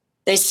 Yeah.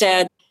 They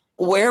said,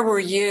 where were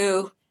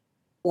you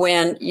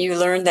when you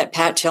learned that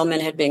Pat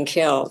Tillman had been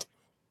killed?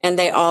 And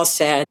they all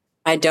said,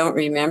 I don't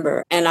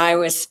remember. And I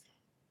was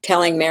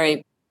telling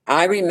Mary,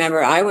 I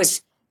remember I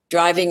was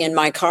driving in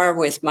my car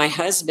with my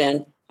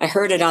husband. I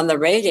heard it on the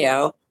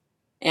radio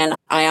and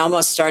I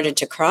almost started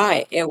to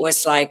cry. It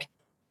was like,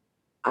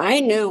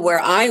 I knew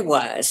where I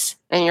was.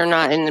 And you're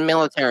not in the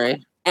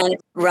military. And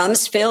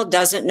Rumsfeld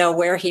doesn't know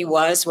where he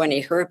was when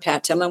he heard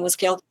Pat Tillman was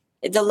killed.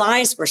 The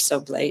lies were so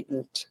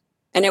blatant.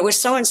 And it was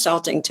so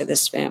insulting to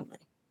this family.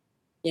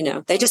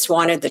 They just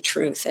wanted the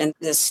truth. And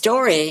the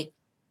story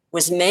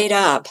was made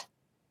up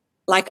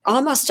like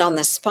almost on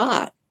the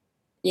spot.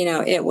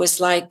 It was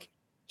like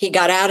he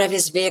got out of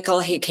his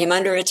vehicle. He came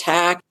under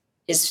attack.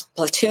 His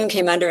platoon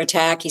came under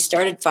attack. He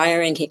started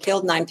firing. He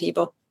killed 9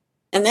 people.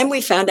 And then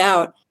we found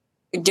out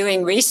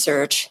doing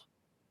research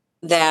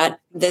that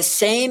the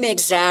same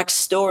exact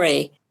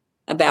story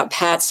about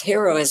Pat's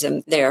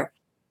heroism there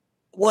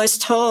was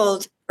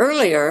told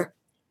earlier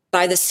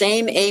by the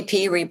same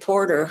AP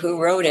reporter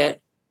who wrote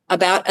it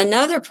about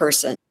another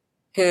person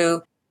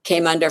who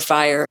came under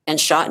fire and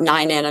shot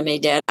 9 enemy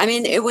dead. I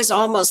mean, it was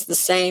almost the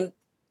same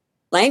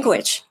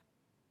language.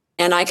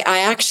 And I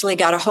actually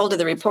got a hold of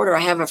the reporter. I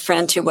have a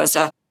friend who was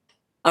a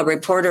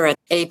reporter at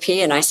AP,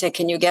 and I said,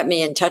 can you get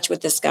me in touch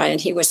with this guy? And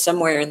he was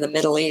somewhere in the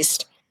Middle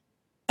East.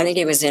 I think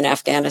he was in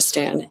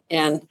Afghanistan.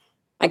 And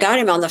I got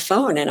him on the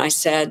phone and I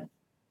said,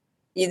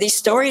 these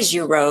stories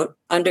you wrote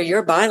under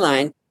your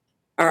byline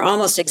are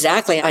almost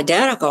exactly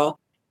identical.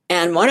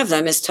 And one of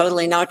them is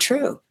totally not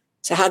true.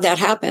 So how'd that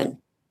happen?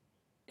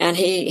 And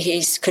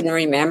he couldn't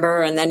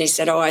remember. And then he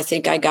said, I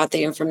think I got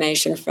the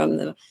information from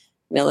the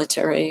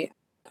military.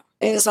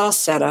 It was all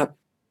set up.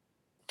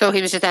 So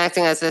he was just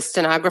acting as a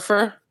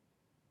stenographer?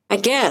 I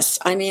guess.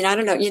 I mean, I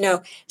don't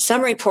know.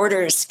 Some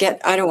reporters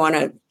I don't want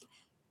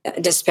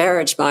to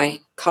disparage my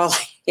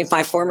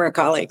former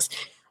colleagues,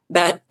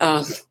 but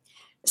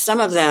some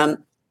of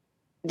them,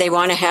 they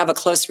want to have a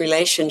close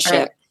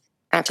relationship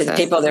to the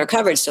people they're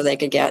covered so they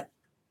could get,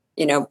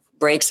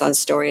 breaks on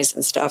stories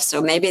and stuff.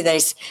 So maybe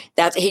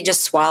he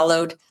just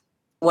swallowed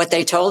what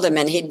they told him,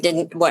 and he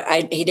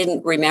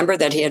didn't remember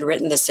that he had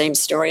written the same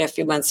story a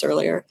few months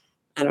earlier.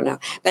 I don't know,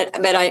 but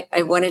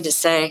I wanted to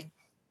say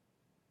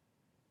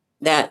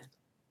that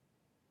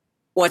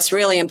what's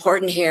really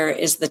important here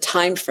is the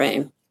time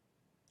frame,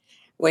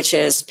 which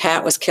is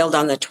Pat was killed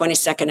on the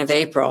 22nd of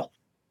April.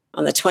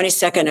 On the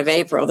 22nd of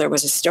April, there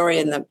was a story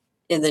in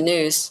the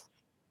news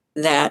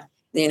that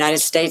the United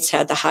States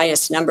had the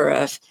highest number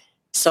of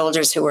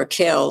soldiers who were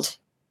killed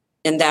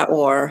in that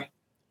war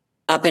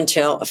up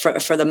until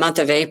for the month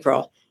of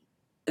April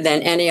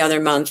than any other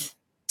month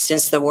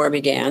since the war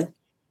began.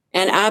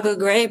 And Abu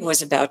Ghraib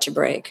was about to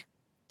break.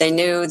 They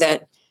knew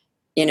that,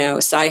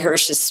 Cy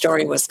Hirsch's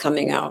story was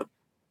coming out.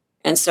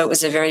 And so it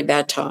was a very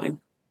bad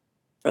time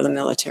for the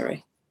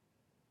military.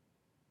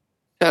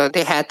 So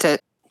they had to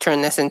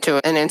turn this into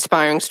an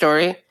inspiring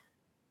story.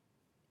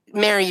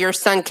 Mary, your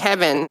son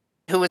Kevin,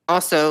 who was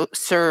also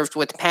served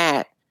with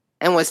Pat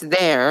and was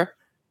there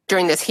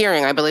during this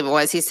hearing, I believe it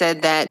was, he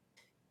said that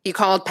he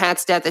called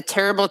Pat's death a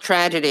terrible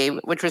tragedy,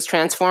 which was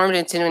transformed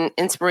into an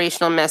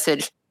inspirational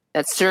message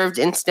that served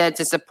instead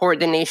to support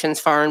the nation's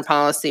foreign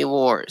policy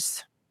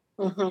wars.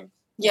 Mm-hmm.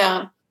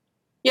 Yeah.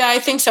 Yeah, I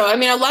think so. I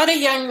mean, a lot of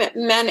young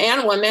men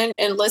and women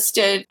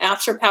enlisted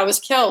after Pat was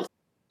killed.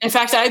 In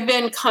fact, I've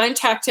been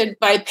contacted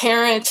by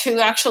parents who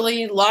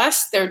actually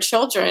lost their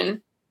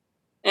children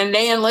and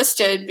they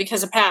enlisted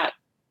because of Pat.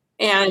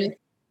 And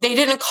they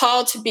didn't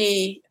call to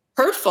be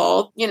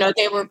hurtful.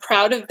 They were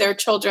proud of their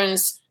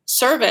children's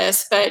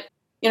service, but,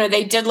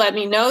 they did let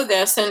me know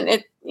this. And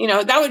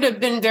that would have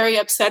been very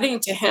upsetting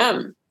to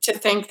him to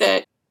think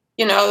that,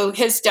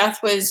 his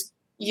death was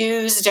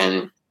used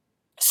and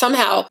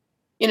somehow,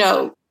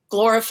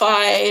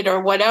 glorified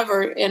or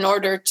whatever in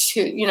order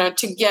to,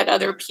 to get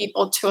other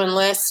people to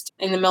enlist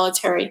in the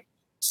military.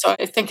 So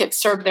I think it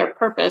served their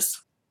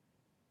purpose.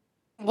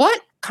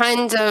 What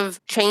kinds of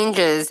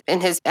changes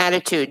in his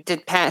attitude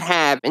did Pat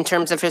have in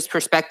terms of his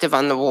perspective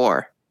on the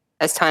war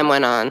as time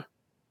went on?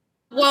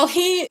 Well,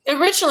 he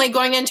originally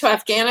going into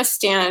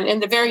Afghanistan in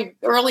the very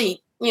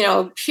early,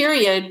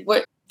 period,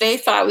 what they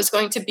thought was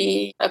going to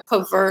be a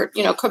covert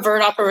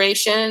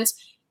operations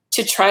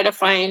to try to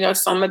find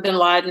Osama bin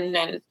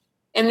Laden.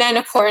 And then,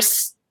 of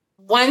course,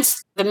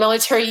 once the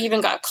military even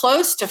got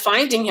close to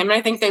finding him, and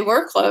I think they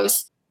were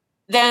close,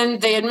 then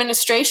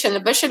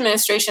the Bush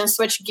administration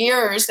switched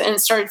gears and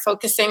started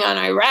focusing on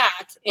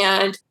Iraq.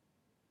 And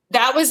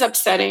that was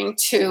upsetting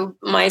to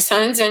my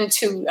sons and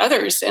to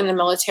others in the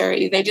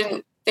military. They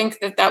didn't think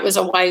that was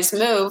a wise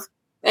move.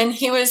 And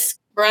he was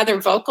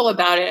rather vocal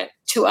about it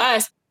to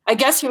us. I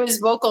guess he was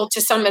vocal to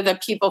some of the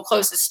people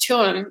closest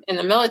to him in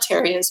the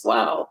military as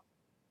well.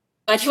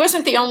 But he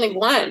wasn't the only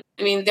one.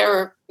 I mean,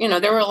 there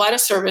were a lot of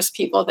service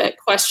people that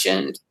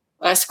questioned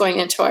us going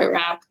into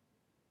Iraq.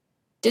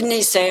 Didn't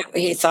he say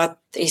he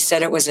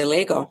said it was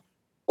illegal?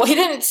 Well, he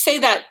didn't say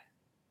that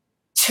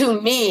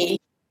to me.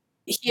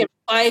 He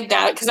implied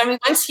that because,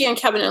 once he and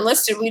Kevin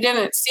enlisted, we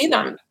didn't see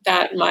them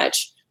that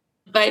much.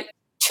 But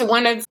to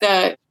one of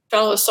the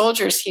fellow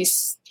soldiers, he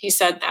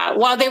said that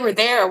while they were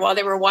there, while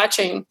they were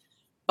watching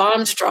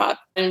bombs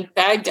drop in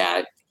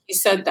Baghdad, he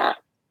said that.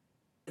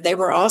 They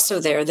were also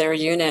there, their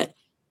unit,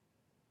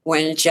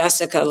 when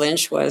Jessica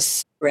Lynch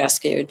was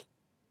rescued.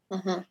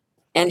 Mm-hmm.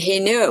 And he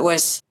knew it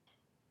was,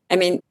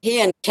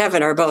 he and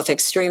Kevin are both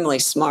extremely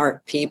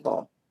smart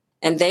people.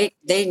 And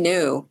they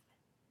knew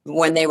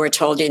when they were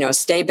told,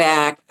 stay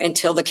back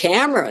until the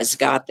cameras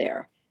got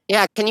there.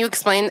 Yeah, can you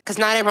explain? Because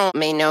not everyone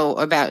may know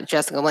about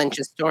Jessica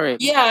Lynch's story.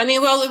 Yeah,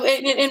 well,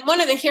 in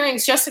one of the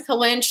hearings, Jessica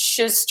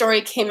Lynch's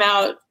story came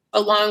out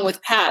along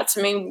with Pat's.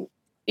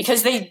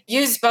 Because they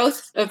used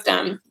both of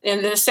them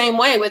in the same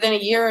way within a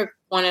year of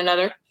one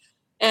another.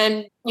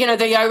 And, the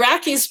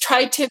Iraqis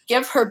tried to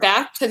give her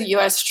back to the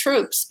U.S.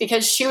 troops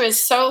because she was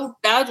so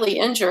badly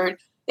injured.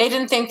 They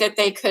didn't think that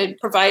they could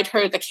provide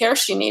her the care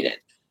she needed.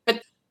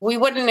 But we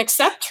wouldn't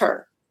accept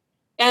her.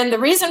 And the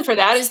reason for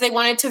that is they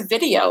wanted to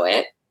video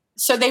it.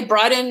 So they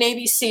brought in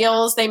Navy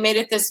SEALs. They made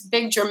it this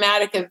big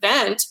dramatic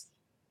event,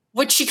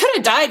 which she could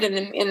have died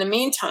in the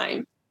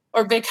meantime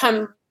or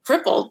become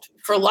crippled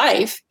for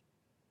life.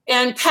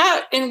 And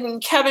Pat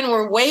and Kevin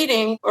were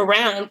waiting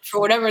around for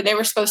whatever they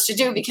were supposed to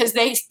do because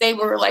they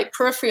were like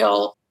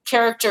peripheral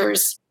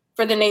characters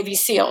for the Navy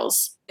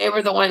SEALs. They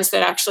were the ones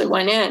that actually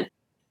went in.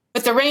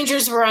 But the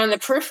Rangers were on the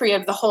periphery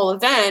of the whole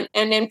event.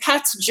 And in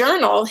Pat's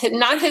journal,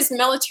 not his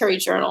military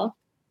journal,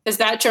 because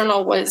that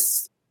journal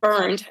was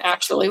burned,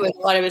 actually, with a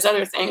lot of his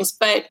other things.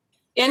 But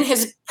in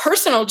his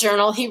personal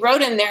journal, he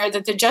wrote in there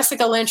that the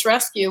Jessica Lynch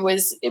rescue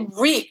it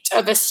reeked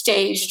of a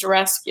staged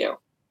rescue.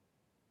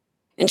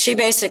 And she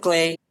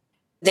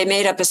they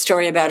made up a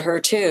story about her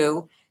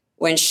too,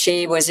 when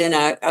she was in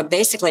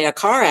basically a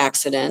car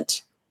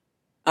accident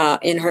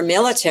in her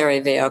military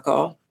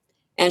vehicle.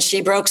 And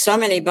she broke so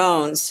many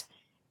bones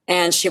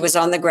and she was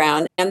on the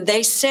ground. And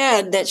they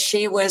said that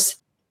she was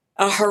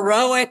a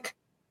heroic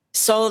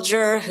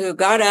soldier who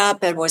got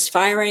up and was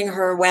firing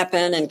her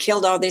weapon and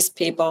killed all these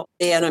people,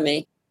 the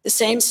enemy. The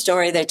same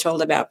story they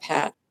told about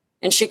Pat.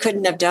 And she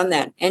couldn't have done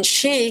that. And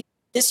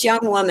this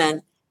young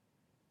woman,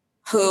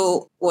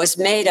 who was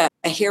made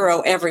a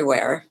hero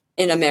everywhere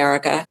in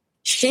America,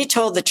 she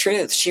told the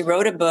truth. She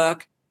wrote a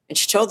book and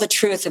she told the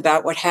truth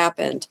about what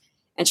happened.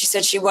 And she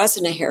said she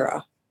wasn't a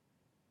hero.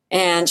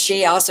 And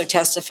she also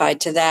testified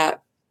to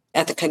that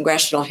at the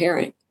congressional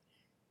hearing.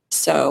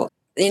 So,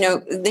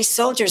 these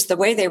soldiers, the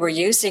way they were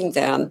using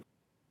them,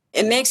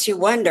 it makes you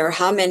wonder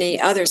how many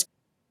others.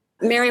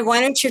 Mary,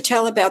 why don't you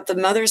tell about the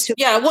mothers who...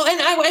 Yeah, well,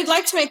 and I'd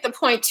like to make the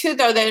point, too,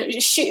 though, that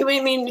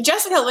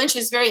Jessica Lynch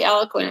is a very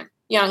eloquent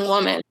young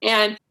woman.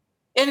 And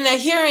in the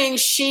hearing,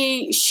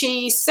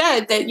 she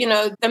said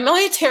that, the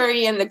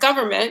military and the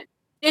government,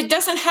 it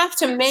doesn't have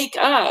to make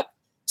up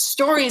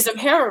stories of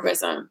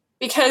heroism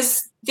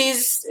because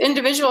these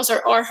individuals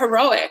are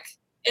heroic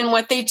in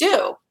what they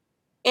do.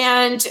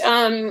 And,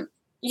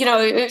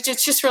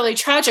 it's just really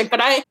tragic.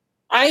 But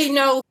I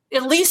know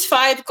at least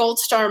 5 Gold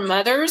Star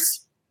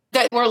mothers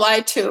that were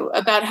lied to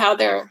about how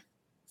their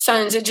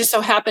sons, it just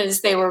so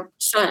happens they were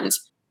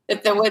sons,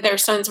 that the way their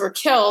sons were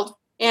killed.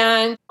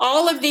 And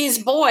all of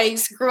these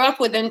boys grew up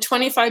within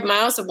 25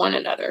 miles of one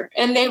another.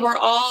 And they were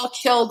all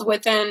killed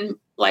within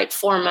like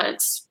 4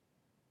 months.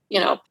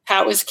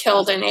 Pat was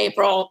killed in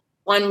April.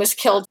 One was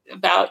killed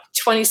about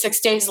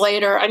 26 days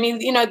later. I mean,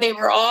 they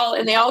were all,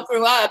 and they all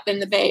grew up in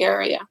the Bay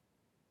Area.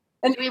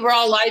 And we were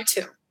all lied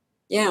to.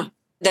 Yeah,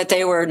 that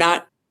they were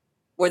not,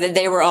 or that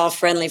they were all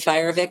friendly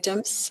fire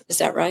victims. Is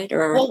that right?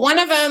 Or well, one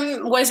of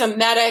them was a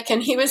medic,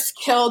 and he was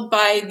killed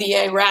by the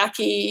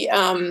Iraqi.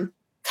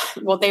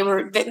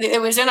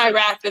 It was in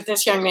Iraq that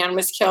this young man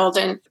was killed,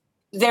 and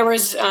there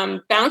was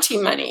bounty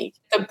money.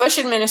 The Bush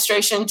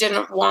administration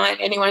didn't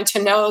want anyone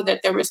to know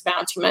that there was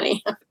bounty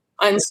money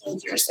on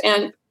soldiers,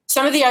 and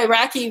some of the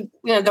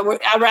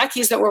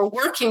Iraqis that were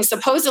working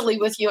supposedly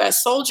with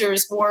U.S.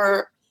 soldiers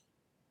were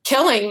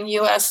killing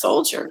U.S.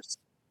 soldiers.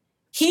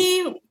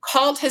 He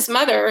called his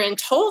mother and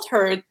told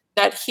her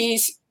that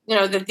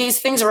that these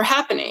things were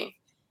happening.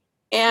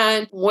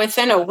 And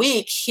within a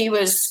week, he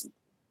was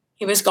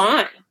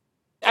gone.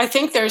 I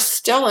think there's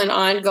still an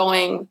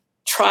ongoing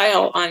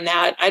trial on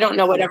that. I don't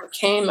know whatever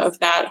came of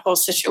that whole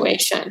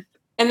situation.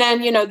 And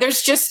then,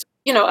 there's just,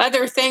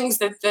 other things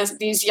that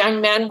these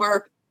young men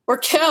were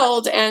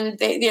killed, and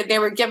they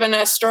were given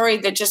a story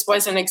that just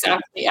wasn't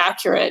exactly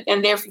accurate.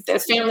 And their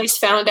families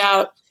found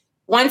out,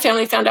 one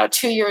family found out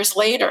 2 years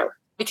later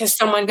because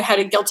someone had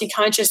a guilty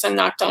conscience and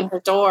knocked on her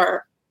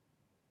door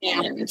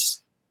and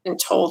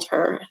told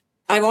her.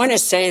 I want to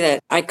say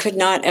that I could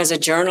not, as a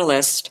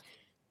journalist,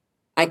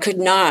 I could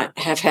not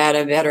have had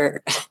a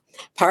better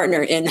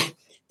partner in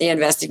the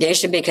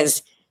investigation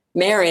because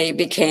Mary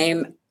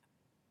became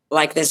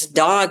like this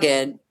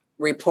dogged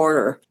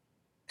reporter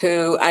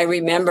who I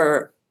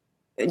remember,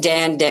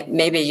 Dan,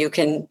 maybe you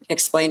can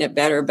explain it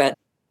better, but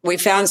we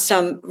found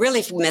some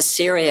really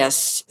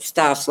mysterious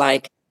stuff,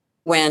 like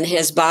when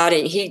his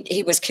body,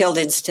 he was killed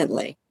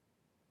instantly.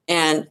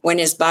 And when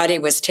his body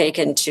was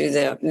taken to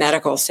the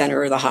medical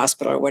center or the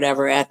hospital or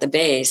whatever at the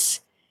base,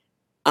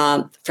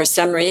 for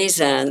some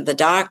reason, the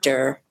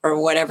doctor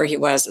or whatever he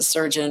was, a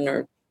surgeon,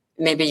 or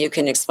maybe you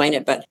can explain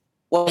it, but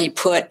what he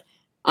put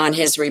on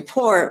his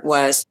report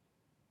was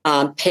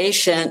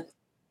patient.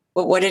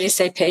 What did he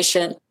say?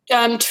 Patient?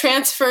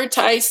 Transferred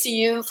to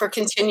ICU for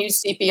continued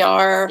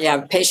CPR.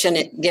 Yeah,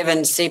 patient given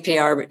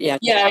CPR. Yeah.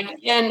 Yeah,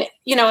 and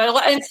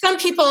and some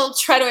people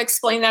try to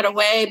explain that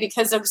away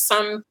because of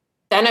some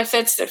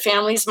benefits that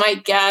families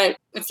might get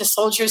if the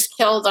soldier's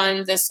killed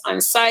on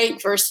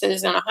site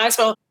versus in a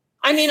hospital.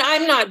 I mean,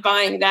 I'm not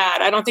buying that.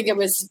 I don't think it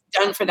was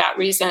done for that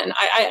reason.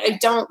 I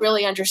don't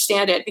really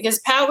understand it because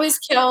Pat was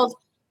killed.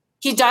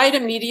 He died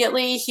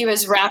immediately. He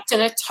was wrapped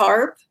in a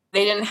tarp.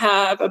 They didn't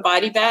have a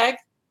body bag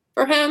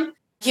for him.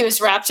 He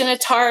was wrapped in a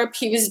tarp.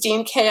 He was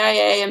deemed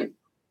KIA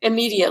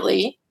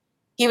immediately.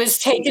 He was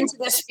taken to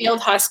this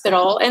field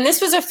hospital. And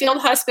this was a field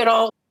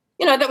hospital,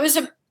 that was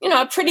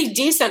a pretty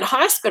decent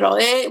hospital.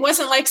 It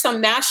wasn't like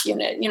some MASH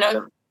unit,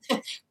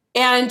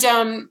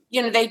 And,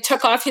 they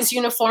took off his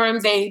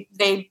uniform. They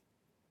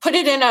put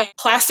it in a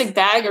plastic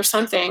bag or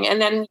something. And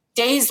then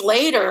days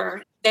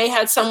later, they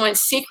had someone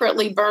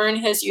secretly burn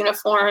his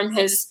uniform,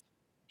 his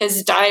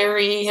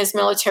diary, his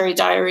military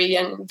diary,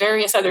 and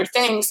various other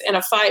things in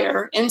a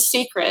fire in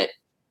secret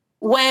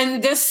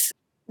when this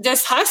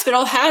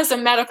hospital has a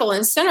medical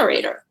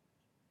incinerator.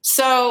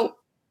 So,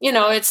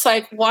 it's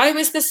like, why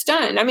was this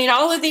done? I mean,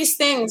 all of these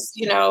things,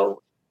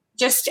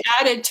 just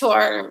added to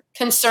our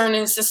concern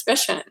and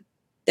suspicion.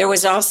 There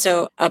was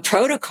also a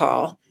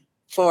protocol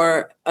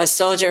for a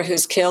soldier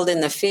who's killed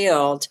in the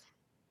field,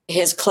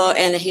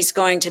 and he's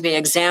going to be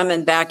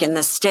examined back in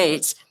the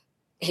States.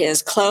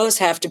 His clothes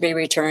have to be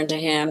returned to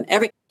him.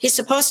 He's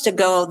supposed to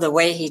go the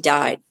way he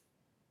died.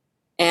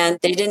 And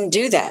they didn't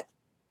do that.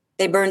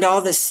 They burned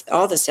all this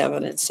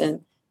evidence.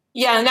 And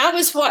that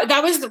was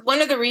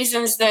one of the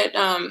reasons that,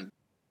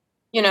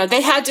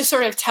 they had to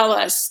sort of tell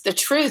us the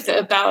truth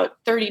about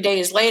 30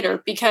 days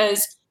later,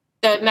 because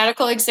the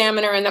medical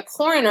examiner and the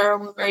coroner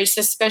were very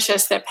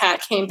suspicious that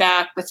Pat came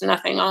back with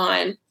nothing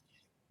on,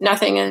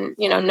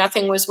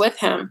 nothing was with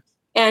him.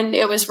 And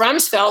it was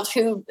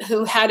Rumsfeld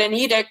who had an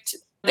edict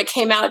that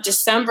came out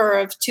December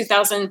of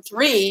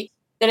 2003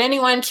 that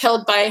anyone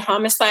killed by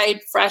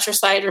homicide,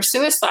 fratricide, or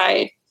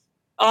suicide,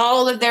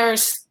 all of their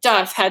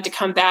stuff had to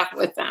come back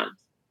with them.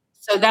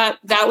 So that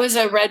was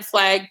a red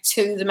flag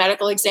to the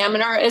medical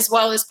examiner, as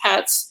well as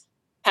Pat's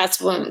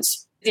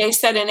wounds. They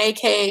said an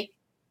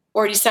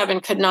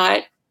AK-47 could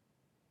not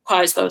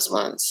cause those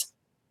wounds.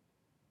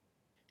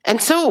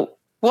 And so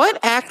what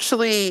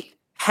actually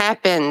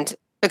happened?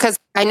 Because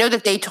I know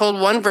that they told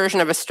one version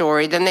of a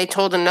story, then they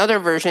told another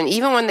version.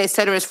 Even when they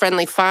said it was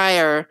friendly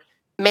fire,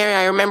 Mary,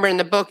 I remember in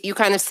the book, you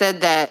kind of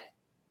said that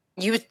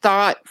you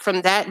thought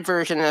from that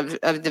version of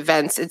the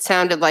events, it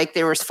sounded like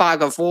there was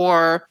fog of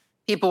war,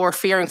 people were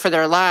fearing for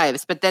their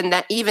lives. But then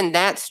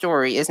that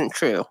story isn't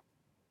true.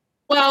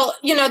 Well,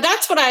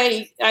 that's what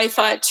I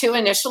thought too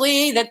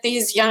initially, that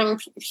these young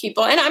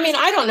people, and I mean,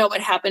 I don't know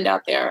what happened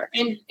out there.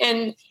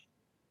 And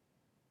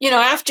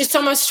after it's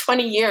almost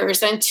 20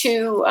 years, and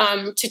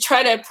to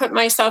try to put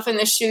myself in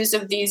the shoes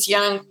of these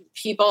young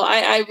people,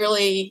 I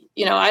really,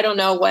 I don't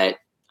know what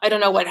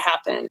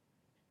happened.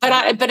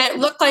 But it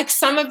looked like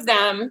some of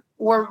them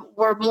were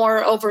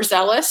more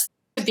overzealous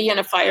to be in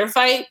a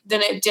firefight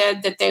than it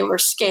did that they were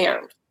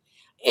scared.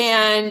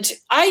 And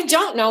I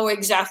don't know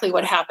exactly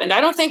what happened.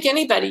 I don't think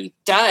anybody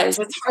does.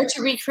 It's hard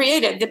to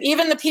recreate it.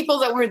 Even the people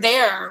that were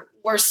there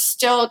were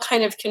still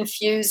kind of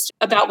confused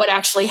about what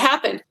actually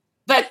happened.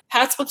 But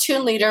Pat's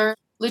platoon leader,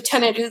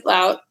 Lieutenant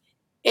Utlaut,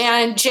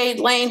 and Jade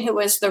Lane, who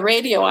was the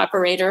radio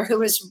operator, who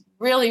was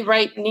really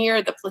right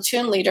near the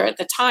platoon leader at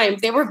the time,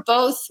 they were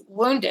both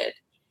wounded.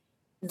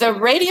 The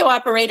radio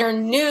operator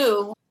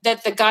knew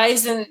that the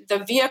guys in the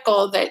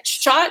vehicle that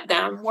shot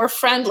them were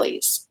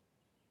friendlies.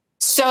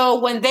 So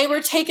when they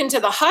were taken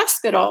to the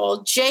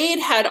hospital, Jade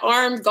had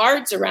armed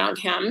guards around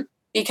him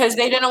because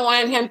they didn't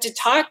want him to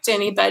talk to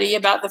anybody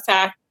about the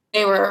fact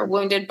they were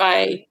wounded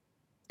by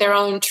their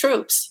own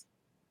troops.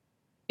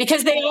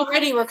 Because they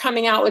already were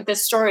coming out with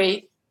this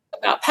story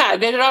about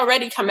Pat. It had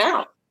already come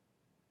out.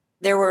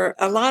 There were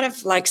a lot of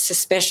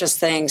suspicious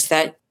things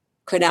that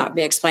could not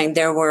be explained.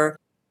 There were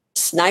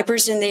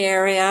snipers in the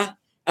area,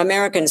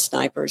 American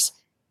snipers.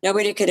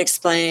 Nobody could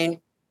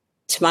explain,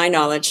 to my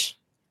knowledge,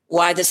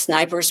 why the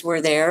snipers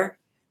were there.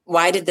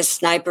 Why did the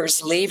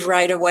snipers leave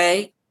right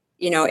away?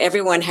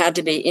 Everyone had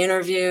to be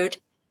interviewed.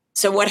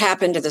 So what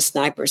happened to the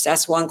snipers?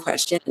 That's one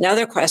question.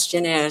 Another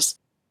question is,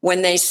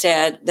 when they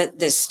said that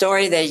the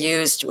story they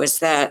used was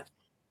that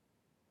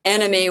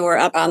enemy were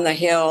up on the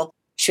hill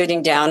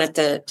shooting down at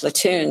the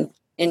platoon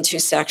in two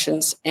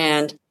sections.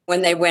 And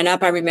when they went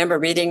up, I remember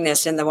reading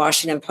this in the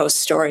Washington Post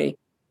story,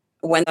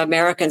 when the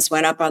Americans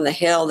went up on the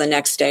hill the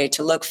next day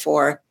to look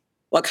for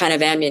what kind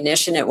of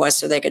ammunition it was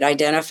so they could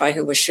identify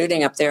who was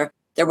shooting up there,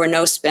 there were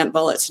no spent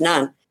bullets,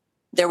 none.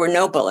 There were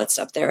no bullets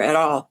up there at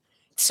all.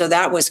 So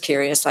that was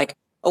curious.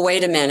 Oh,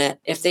 wait a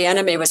minute. If the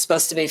enemy was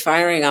supposed to be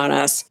firing on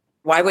us,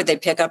 why would they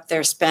pick up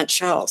their spent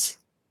shells?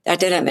 That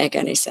didn't make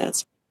any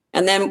sense.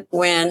 And then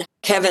when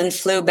Kevin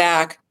flew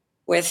back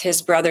with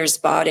his brother's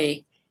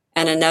body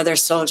and another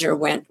soldier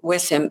went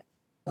with him,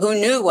 who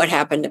knew what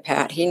happened to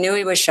Pat. He knew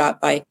he was shot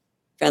by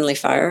friendly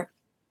fire,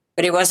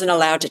 but he wasn't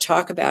allowed to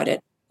talk about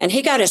it. And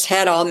he got his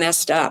head all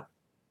messed up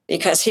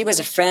because he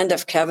was a friend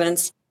of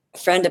Kevin's, a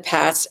friend of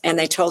Pat's, and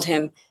they told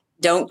him,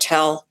 don't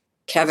tell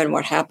Kevin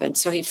what happened.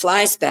 So he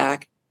flies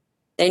back.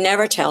 They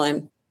never tell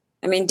him.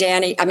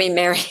 Mary.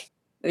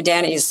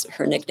 Danny's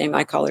her nickname.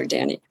 I call her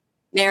Danny.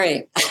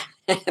 Mary.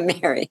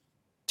 Mary.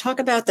 Talk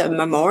about the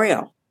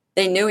memorial.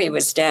 They knew he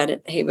was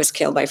dead. He was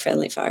killed by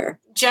friendly fire.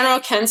 General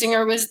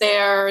Kensinger was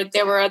there.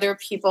 There were other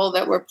people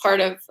that were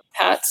part of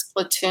Pat's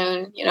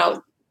platoon,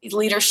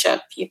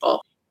 leadership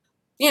people,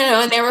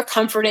 and they were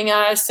comforting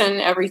us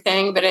and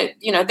everything. But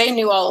they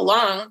knew all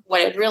along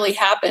what had really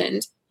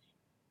happened.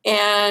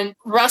 And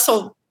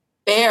Russell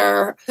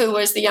Bear, who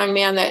was the young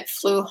man that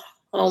flew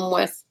home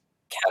with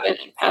Kevin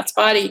and Pat's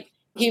body,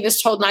 he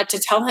was told not to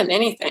tell him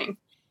anything.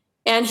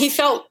 And he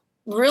felt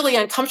really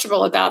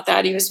uncomfortable about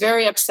that. He was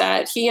very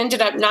upset. He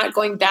ended up not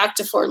going back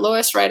to Fort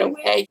Lewis right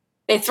away.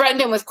 They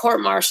threatened him with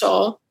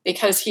court-martial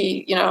because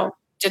he,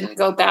 didn't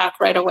go back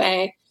right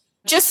away.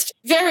 Just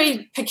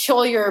very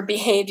peculiar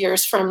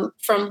behaviors from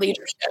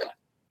leadership,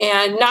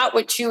 and not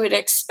what you would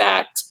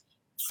expect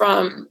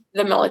from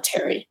the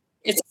military.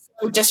 It's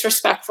so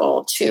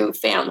disrespectful to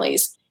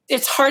families.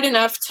 It's hard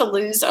enough to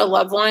lose a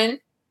loved one,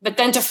 but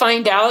then to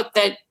find out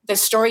that the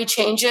story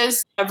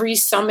changes every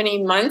so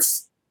many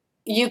months,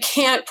 you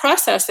can't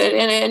process it,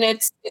 and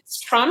it's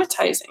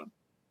traumatizing.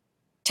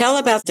 Tell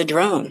about the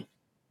drone.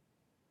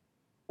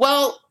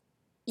 Well,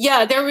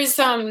 yeah, there was,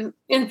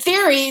 in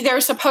theory,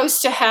 they're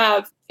supposed to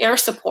have air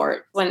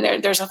support when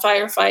there's a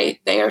firefight.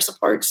 The air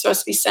support is supposed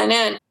to be sent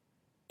in.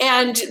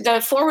 And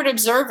the forward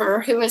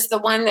observer, who is the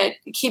one that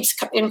keeps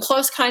in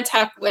close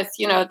contact with,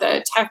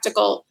 the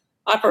tactical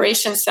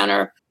operations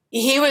center,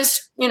 he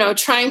was,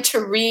 trying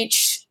to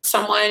reach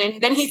someone.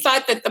 And then he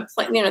thought that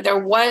there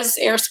was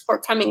air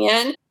support coming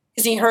in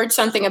because he heard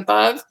something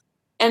above.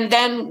 And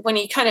then when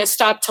he kind of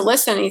stopped to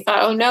listen, he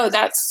thought, oh no,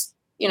 that's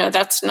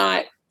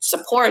not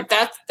support.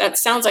 That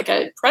sounds like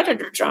a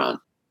Predator drone.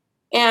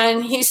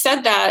 And he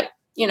said that,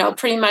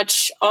 pretty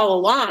much all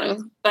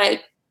along,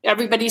 but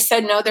everybody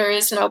said, no, there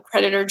is no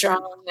predator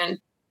drone. And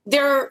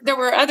there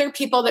were other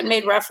people that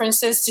made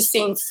references to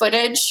seeing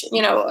footage,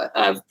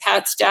 of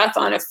Pat's death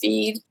on a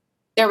feed.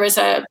 There was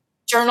a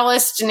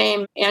journalist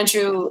named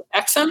Andrew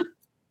Exum,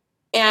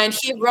 and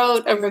he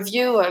wrote a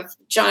review of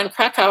John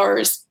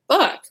Krakauer's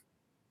book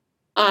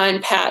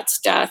on Pat's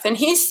death. And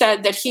he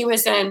said that he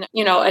was in,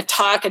 a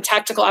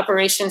tactical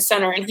operations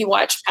center, and he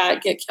watched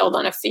Pat get killed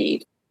on a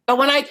feed. But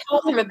when I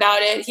told him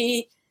about it,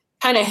 he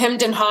kind of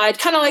hemmed and hawed,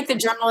 kind of like the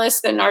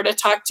journalist that Narda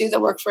talked to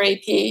that worked for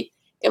AP.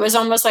 It was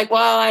almost like,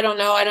 well, I don't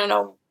know,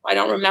 I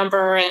don't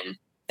remember. And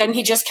then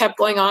he just kept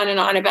going on and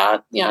on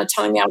about,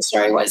 telling me how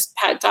sorry he was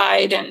Pat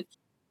died. And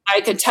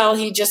I could tell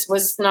he just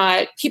was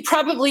not, he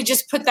probably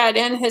just put that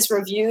in his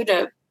review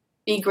to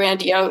be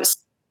grandiose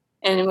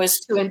and was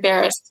too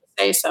embarrassed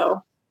to say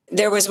so.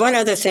 There was one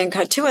other thing,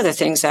 two other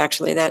things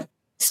actually that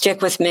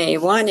stick with me.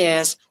 One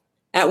is,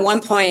 at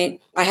one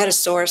point, I had a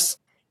source,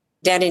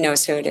 Daddy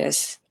knows who it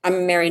is,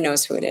 Mary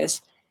knows who it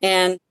is,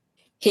 and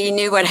he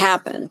knew what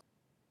happened.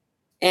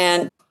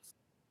 And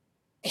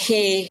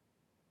he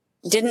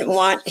didn't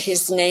want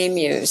his name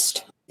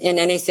used in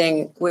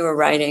anything we were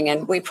writing,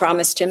 and we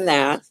promised him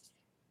that.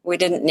 We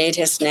didn't need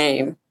his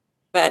name,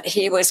 but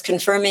he was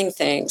confirming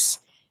things,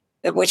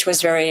 which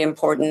was very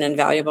important and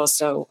valuable,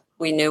 so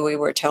we knew we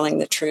were telling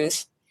the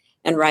truth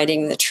and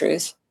writing the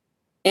truth.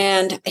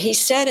 And he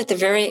said at the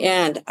very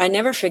end, I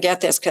never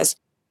forget this, because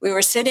we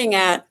were sitting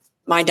at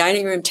my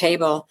dining room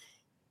table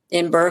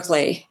in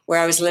Berkeley,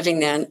 where I was living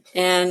then,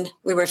 and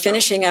we were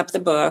finishing up the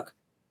book,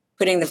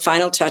 putting the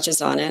final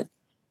touches on it.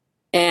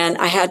 And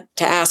I had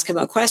to ask him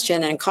a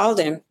question and called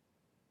him.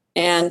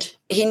 And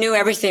he knew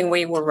everything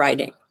we were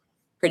writing,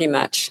 pretty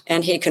much.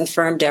 And he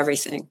confirmed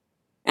everything.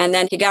 And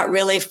then he got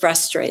really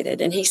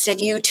frustrated. And he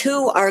said, you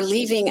two are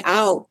leaving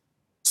out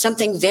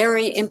something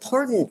very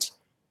important.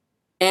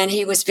 And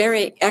he was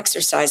very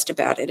exercised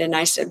about it. And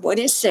I said, what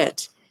is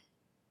it?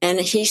 And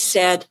he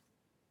said,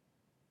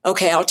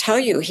 okay, I'll tell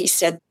you. He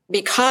said,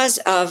 because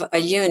of a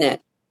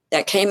unit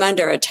that came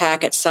under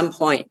attack at some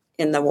point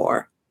in the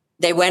war,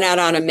 they went out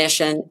on a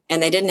mission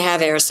and they didn't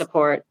have air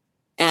support,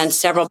 and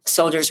several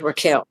soldiers were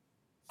killed.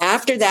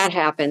 After that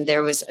happened,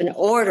 there was an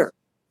order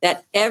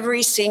that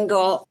every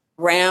single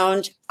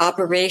round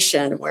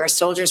operation where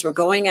soldiers were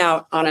going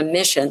out on a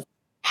mission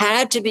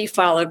had to be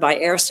followed by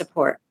air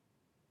support.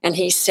 And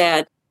he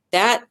said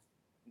that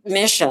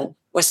mission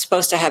was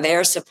supposed to have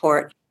air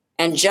support.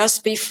 And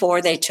just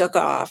before they took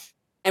off,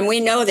 and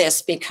we know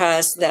this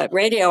because the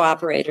radio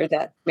operator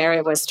that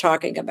Mary was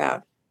talking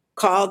about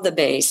called the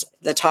base,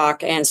 the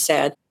talk, and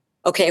said,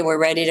 okay, we're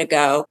ready to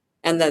go.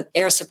 And the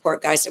air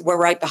support guy said, we're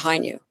right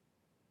behind you.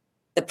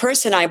 The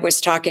person I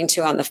was talking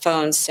to on the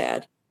phone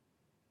said,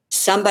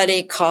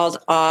 somebody called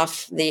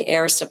off the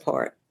air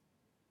support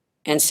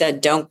and said,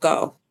 don't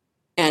go.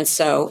 And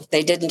so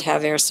they didn't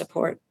have air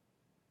support.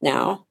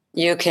 Now,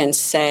 you can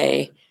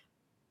say,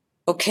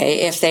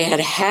 okay, if they had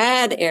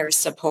had air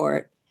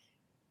support,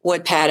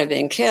 would Pat have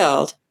been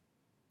killed?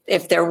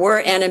 If there were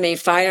enemy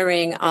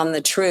firing on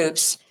the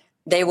troops,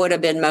 they would have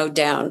been mowed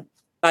down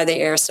by the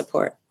air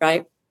support,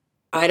 right?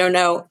 I don't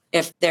know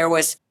if there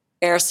was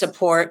air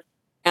support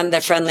and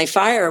the friendly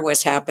fire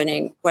was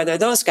happening, whether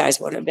those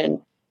guys would have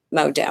been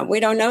mowed down. We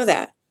don't know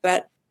that.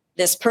 But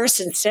this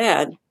person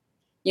said,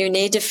 you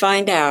need to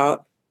find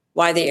out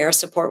why the air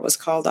support was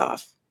called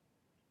off.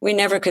 We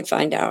never could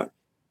find out.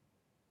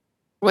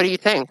 What do you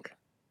think?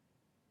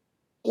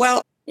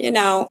 Well,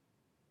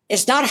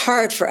 it's not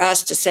hard for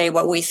us to say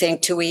what we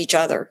think to each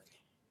other,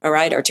 all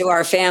right, or to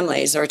our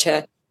families, or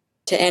to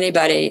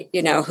anybody,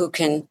 who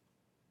can,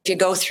 if you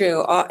go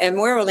through, and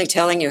we're only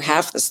telling you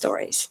half the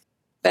stories.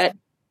 But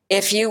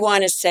if you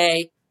want to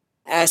say,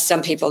 as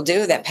some people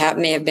do, that Pat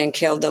may have been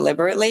killed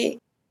deliberately,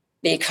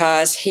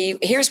 because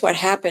here's what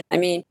happened. I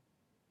mean,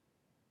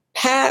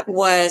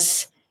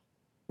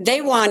 they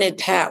wanted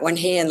Pat when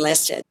he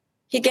enlisted.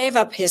 He gave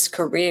up his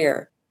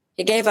career.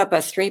 He gave up a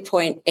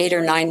 $3.8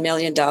 or $9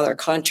 million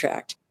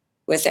contract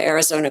with the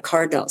Arizona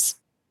Cardinals.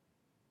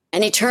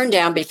 And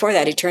before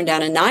that, he turned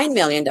down a $9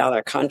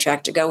 million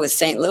contract to go with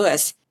St.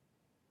 Louis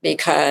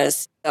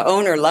because the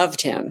owner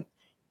loved him.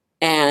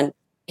 And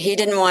he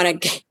didn't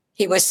want to,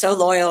 he was so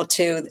loyal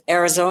to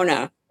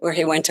Arizona, where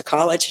he went to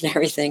college and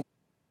everything,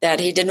 that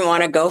he didn't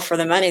want to go for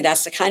the money.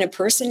 That's the kind of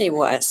person he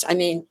was. I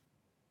mean,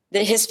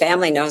 his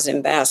family knows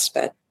him best,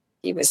 but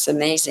he was an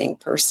amazing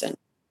person.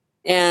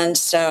 And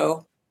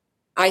so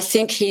I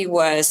think he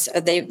was,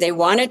 they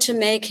wanted to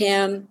make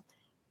him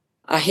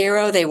a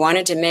hero. They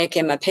wanted to make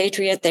him a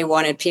patriot. They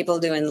wanted people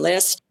to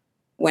enlist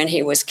when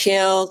he was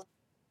killed,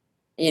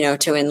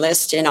 to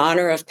enlist in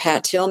honor of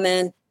Pat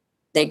Tillman.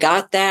 They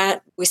got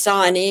that. We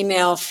saw an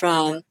email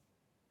from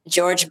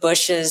George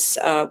Bush's,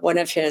 one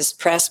of his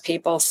press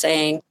people,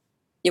 saying,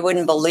 you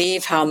wouldn't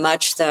believe how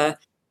much the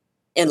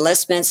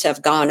enlistments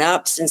have gone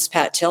up since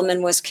Pat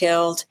Tillman was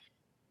killed,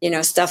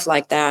 stuff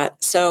like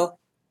that. So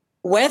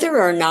whether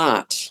or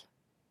not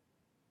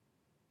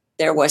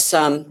there was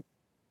some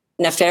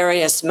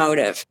nefarious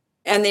motive,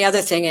 And the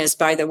other thing is,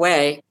 by the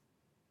way,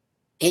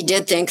 he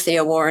did think the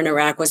war in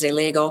Iraq was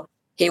illegal.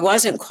 He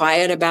wasn't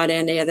quiet about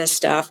any of this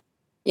stuff.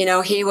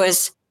 He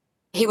was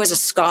a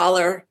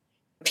scholar.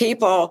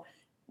 People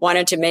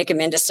wanted to make him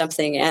into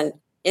something. And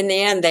in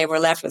the end, they were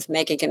left with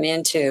making him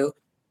into,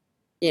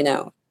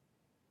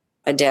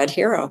 a dead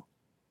hero.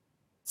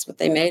 That's what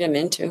they made him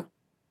into.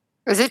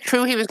 Is it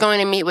true he was going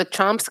to meet with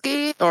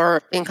Chomsky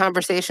or in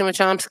conversation with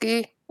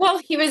Chomsky? Well,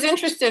 he was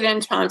interested in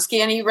Chomsky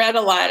and he read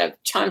a lot of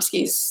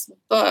Chomsky's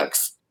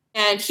books.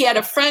 And he had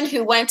a friend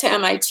who went to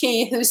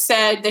MIT who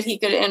said that he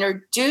could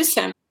introduce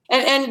him.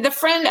 And the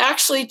friend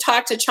actually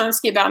talked to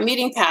Chomsky about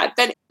meeting Pat,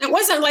 but it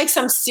wasn't like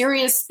some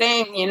serious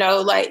thing,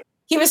 like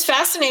he was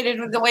fascinated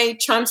with the way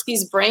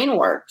Chomsky's brain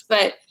worked,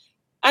 but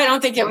I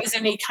don't think it was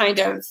any kind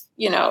of,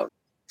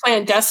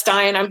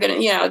 clandestine, I'm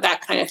going to,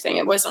 that kind of thing.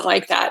 It wasn't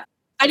like that.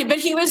 But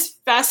he was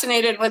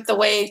fascinated with the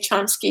way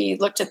Chomsky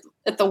looked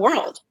at the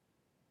world.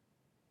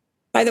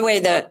 By the way,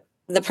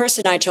 the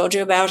person I told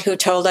you about who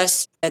told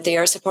us that the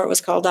air support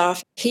was called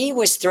off, he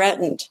was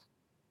threatened.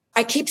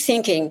 I keep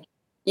thinking,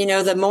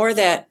 the more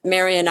that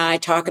Mary and I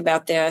talk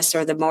about this,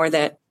 or the more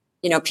that,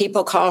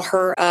 people call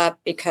her up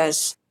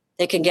because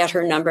they can get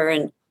her number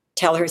and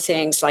tell her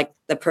things like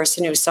the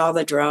person who saw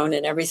the drone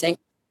and everything,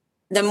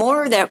 the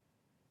more that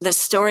the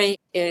story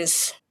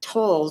is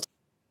told,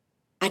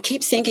 I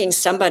keep thinking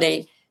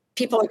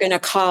people are going to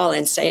call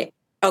and say,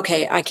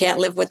 okay, I can't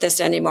live with this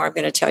anymore. I'm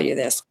going to tell you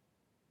this.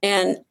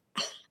 And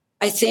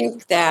I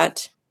think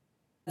that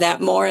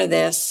more of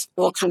this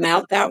will come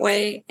out that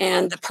way.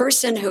 And the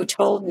person who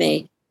told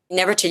me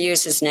never to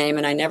use his name,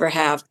 and I never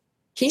have,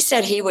 he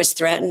said he was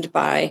threatened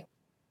by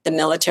the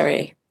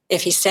military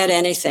if he said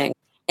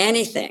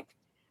anything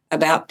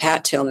about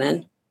Pat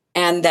Tillman,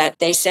 and that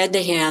they said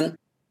to him,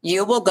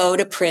 you will go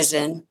to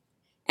prison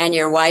and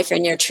your wife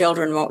and your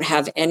children won't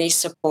have any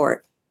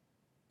support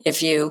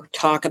if you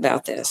talk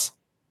about this.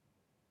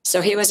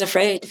 So he was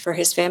afraid for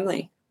his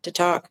family to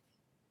talk.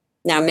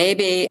 Now,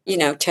 maybe,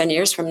 10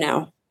 years from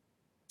now,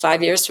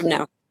 5 years from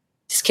now,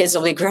 his kids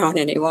will be grown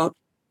and he won't.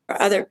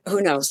 Or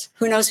who knows?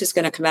 Who knows who's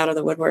going to come out of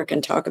the woodwork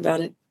and talk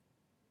about it?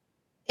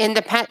 In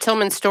the Pat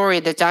Tillman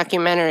story, the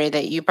documentary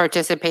that you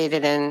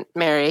participated in,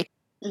 Mary,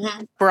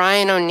 Mm-hmm.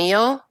 Brian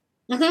O'Neill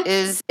Mm-hmm.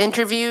 is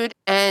interviewed.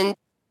 And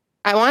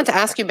I wanted to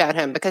ask you about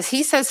him because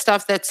he says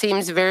stuff that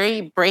seems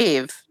very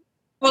brave.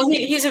 Well,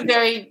 he's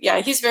very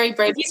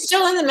brave. He's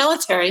still in the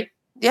military.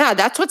 Yeah,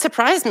 that's what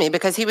surprised me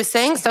because he was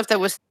saying stuff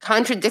that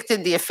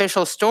contradicted the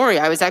official story.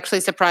 I was actually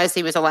surprised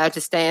he was allowed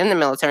to stay in the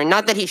military.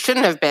 Not that he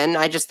shouldn't have been.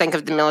 I just think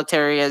of the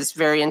military as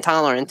very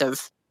intolerant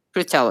of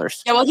truth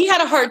tellers. Yeah, well, he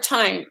had a hard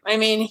time. I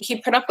mean, he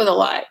put up with a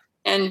lot,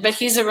 but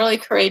he's a really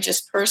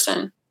courageous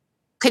person.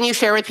 Can you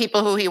share with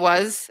people who he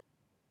was?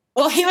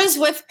 Well, he was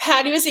with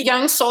Pat. He was a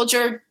young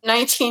soldier,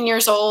 19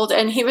 years old,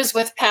 and he was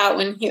with Pat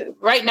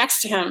right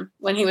next to him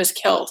when he was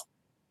killed.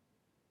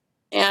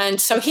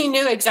 And so he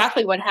knew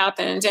exactly what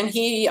happened. And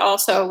he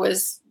also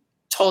was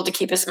told to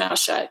keep his mouth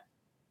shut.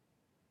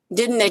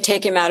 Didn't they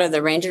take him out of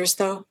the Rangers,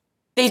 though?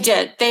 They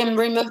did. They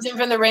removed him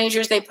from the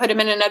Rangers. They put him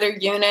in another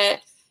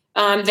unit.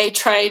 They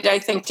tried, I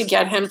think, to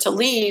get him to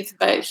leave,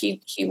 but he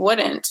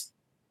wouldn't.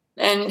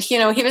 And, he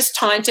was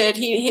taunted.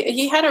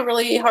 He had a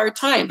really hard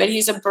time, but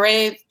he's a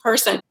brave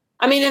person.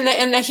 I mean,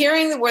 in the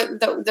hearing,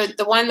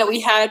 the one that we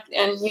had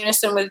in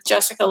unison with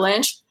Jessica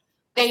Lynch,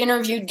 they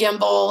interviewed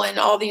Gimbel and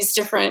all these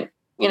different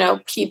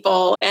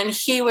people. And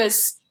he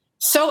was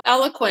so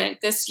eloquent,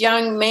 this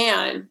young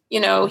man,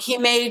 he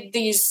made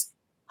these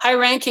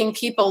high-ranking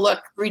people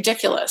look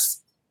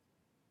ridiculous.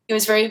 He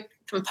was very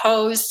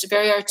composed,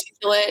 very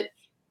articulate,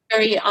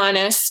 very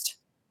honest.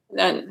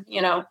 And,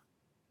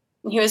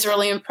 he was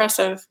really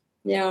impressive.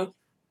 Yeah.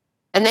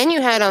 And then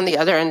you had on the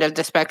other end of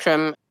the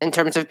spectrum, in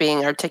terms of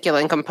being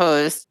articulate and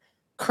composed,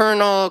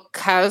 Colonel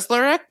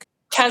Kazlarek?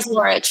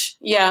 Kazlarich,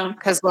 yeah.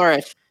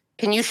 Kazlarich.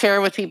 Can you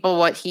share with people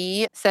what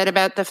he said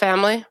about the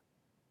family?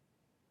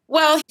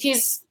 Well,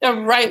 he's a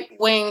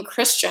right-wing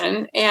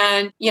Christian,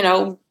 and,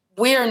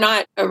 we are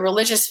not a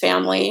religious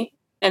family,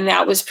 and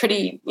that was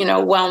pretty,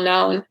 well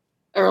known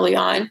early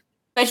on.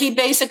 But he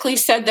basically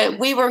said that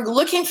we were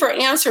looking for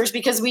answers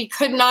because we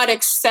could not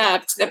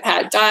accept that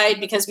Pat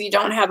died because we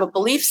don't have a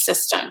belief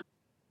system.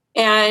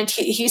 And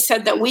he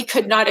said that we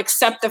could not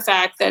accept the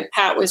fact that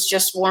Pat was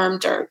just warm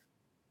dirt.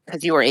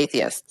 Because you were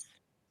atheists.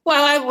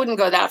 Well, I wouldn't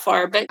go that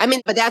far, but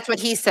but that's what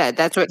he said.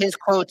 That's what his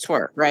quotes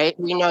were, right?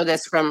 We know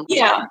this from...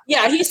 Yeah.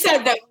 He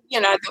said that,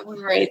 that we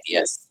were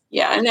atheists.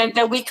 Yeah. And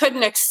that we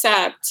couldn't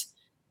accept,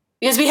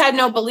 because we had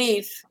no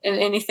belief in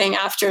anything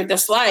after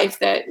this life,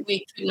 that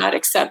we could not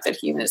accept that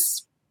he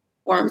was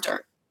warm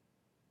dirt.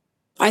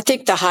 I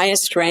think the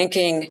highest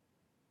ranking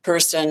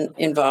person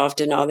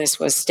involved in all this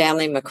was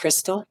Stanley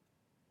McChrystal.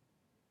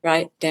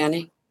 Right,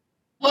 Danny?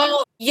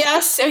 Well,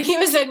 yes, he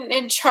was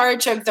in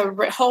charge of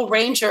the whole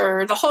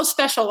Ranger, the whole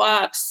special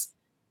ops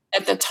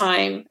at the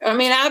time. I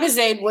mean,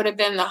 Abizaid would have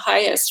been the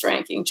highest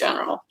ranking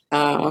general.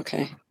 Oh,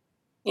 okay.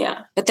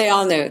 Yeah. But they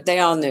all knew. They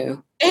all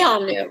knew.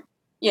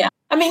 Yeah.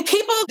 I mean,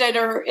 people that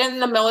are in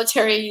the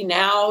military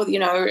now,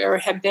 or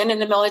have been in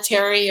the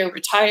military or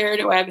retired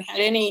or have had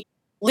any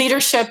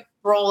leadership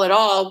role at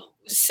all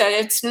said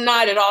it's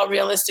not at all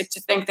realistic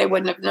to think they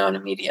wouldn't have known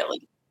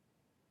immediately.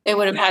 They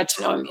would have had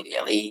to know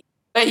immediately.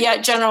 But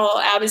yet General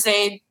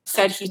Abizaid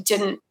said he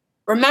didn't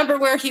remember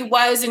where he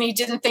was, and he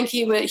didn't think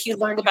he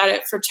learned about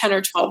it for 10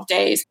 or 12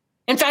 days.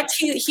 In fact,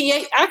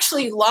 he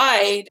actually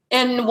lied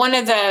in one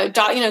of the,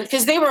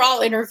 because they were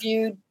all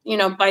interviewed,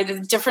 by the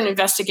different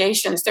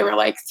investigations. There were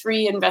like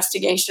 3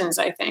 investigations,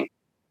 I think.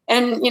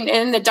 And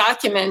in the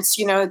documents,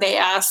 they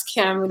asked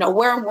him,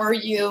 where were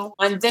you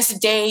on this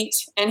date?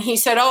 And he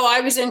said, oh,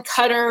 I was in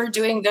Qatar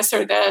doing this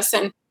or this.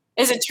 And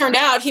as it turned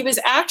out, he was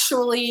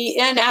actually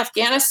in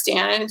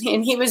Afghanistan,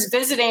 and he was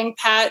visiting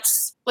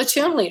Pat's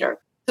platoon leader,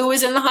 who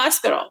was in the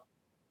hospital.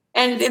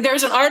 And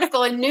there's an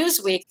article in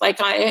Newsweek, like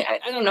I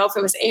don't know if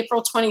it was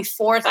April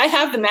 24th. I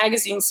have the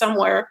magazine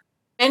somewhere.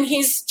 And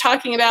he's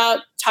talking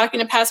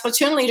to Pat's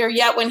platoon leader.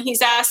 Yet when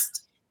he's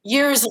asked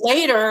years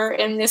later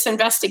in this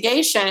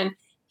investigation,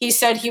 he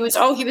said he was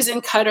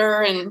in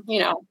Qatar, and,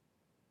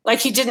 like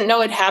he didn't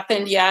know it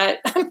happened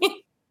yet. I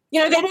mean,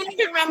 they didn't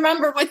even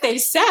remember what they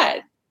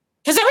said,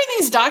 because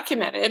everything's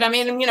documented. I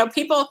mean,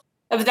 people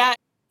of that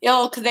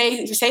ilk,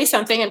 they say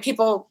something and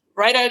people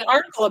write an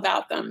article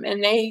about them,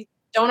 and they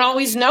don't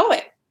always know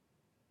it.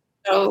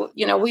 So,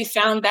 we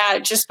found that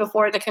just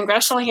before the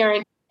congressional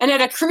hearing. And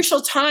at a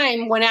crucial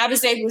time when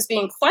Abizaid was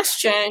being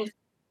questioned,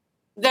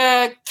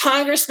 the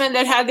congressman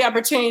that had the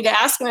opportunity to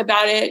ask him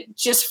about it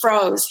just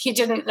froze. He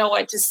didn't know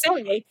what to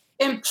say,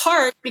 in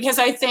part because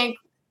I think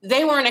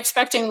they weren't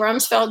expecting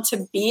Rumsfeld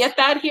to be at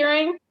that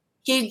hearing.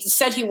 He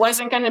said he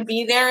wasn't going to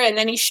be there, and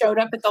then he showed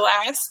up at the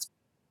last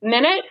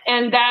minute,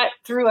 and that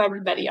threw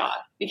everybody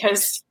off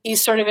because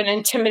he's sort of an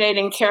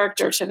intimidating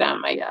character to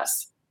them, I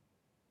guess.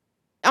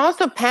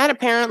 Also, Pat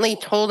apparently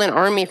told an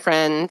Army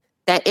friend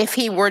that if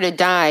he were to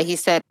die, he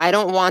said, I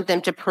don't want them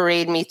to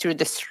parade me through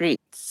the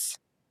streets.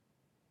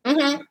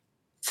 Mm-hmm.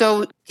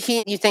 So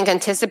you think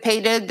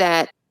anticipated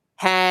that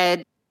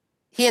in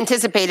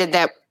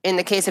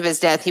the case of his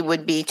death, he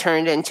would be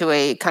turned into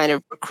a kind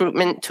of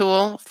recruitment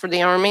tool for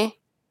the Army?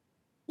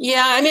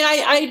 Yeah, I mean,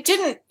 I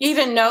didn't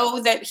even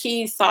know that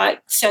he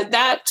said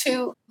that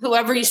to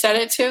whoever he said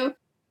it to.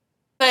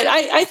 But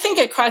I think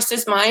it crossed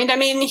his mind. I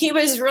mean, he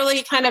was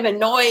really kind of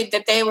annoyed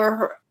that they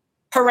were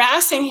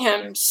harassing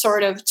him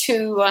sort of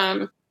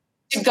to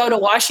go to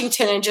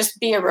Washington and just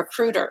be a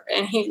recruiter.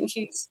 And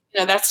he's,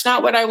 that's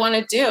not what I want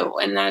to do.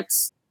 And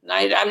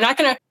I'm not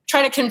going to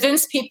try to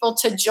convince people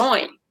to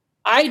join.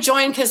 I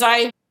joined because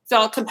I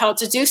felt compelled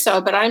to do so,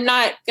 but I'm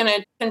not going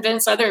to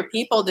convince other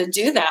people to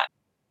do that.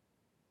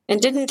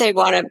 And didn't they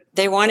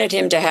wanted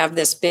him to have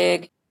this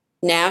big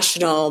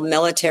national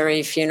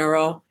military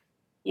funeral?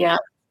 Yeah.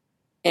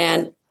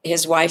 And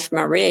his wife,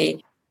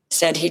 Marie,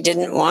 said he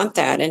didn't want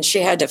that. And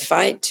she had to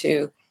fight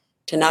to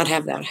not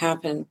have that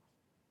happen.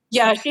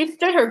 Yeah, she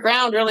stood her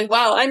ground really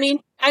well. I mean,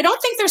 I don't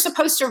think they're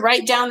supposed to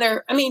write down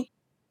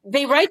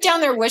they write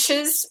down their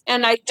wishes,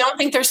 and I don't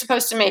think they're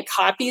supposed to make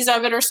copies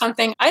of it or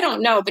something. I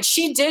don't know, but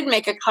she did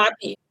make a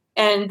copy,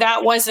 and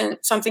that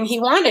wasn't something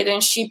he wanted.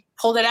 And she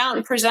pulled it out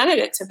and presented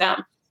it to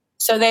them.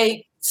 So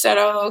they said,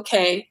 oh,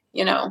 okay,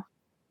 that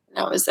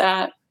was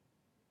that.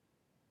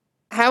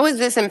 How has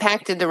this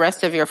impacted the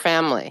rest of your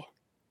family?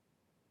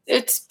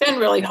 It's been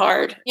really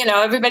hard.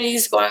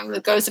 Everybody's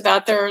goes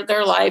about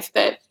their life,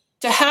 but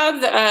to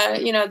have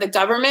the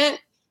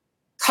government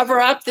cover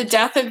up the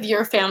death of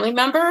your family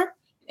member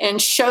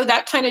and show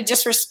that kind of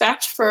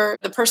disrespect for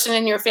the person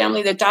in your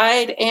family that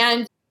died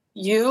and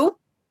you,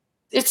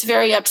 it's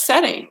very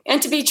upsetting.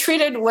 And to be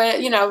treated with,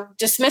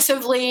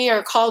 dismissively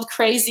or called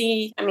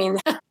crazy. I mean,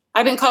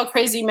 I've been called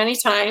crazy many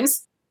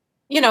times.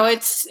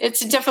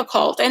 It's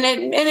difficult, and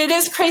it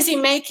is crazy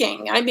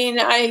making. I mean,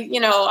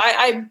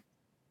 I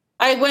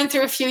went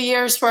through a few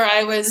years where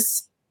I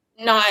was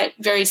not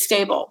very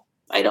stable,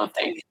 I don't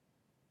think.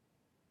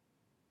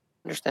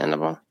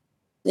 Understandable.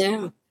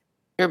 Yeah.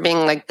 You're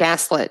being like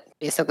gaslit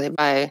basically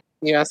by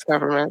the U.S.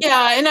 government.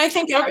 Yeah, and I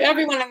think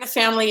everyone in the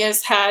family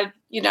has had,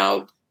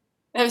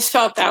 has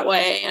felt that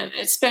way, and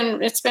it's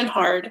been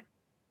hard.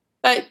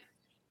 But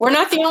we're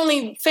not the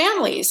only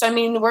families. I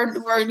mean, we're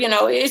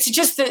it's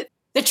just that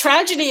the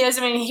tragedy is,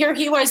 I mean, here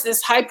he was,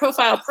 this high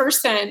profile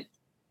person,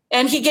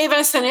 and he gave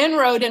us an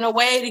inroad in a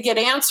way to get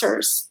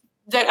answers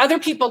that other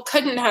people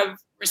couldn't have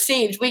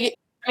received.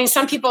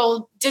 Some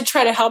people did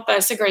try to help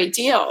us a great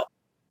deal,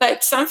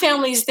 but some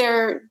families,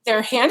 they're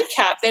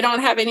handicapped. They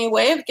don't have any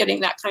way of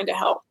getting that kind of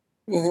help.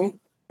 Mm-hmm.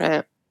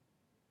 Right.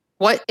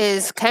 What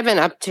is Kevin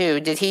up to?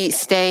 Did he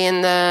stay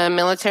in the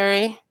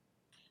military?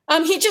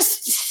 He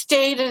just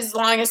stayed as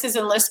long as his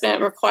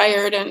enlistment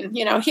required, and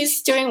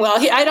he's doing well.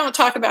 I don't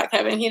talk about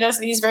Kevin.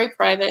 He's very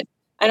private.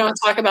 I don't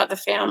talk about the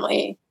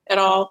family at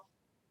all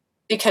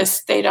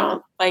because they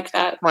don't like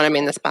that. Want to be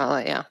in the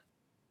spotlight, yeah.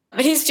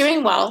 But he's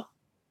doing well.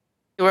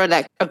 You wrote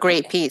a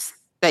great piece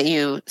that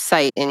you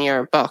cite in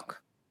your book.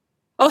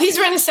 Oh, he's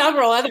written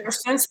several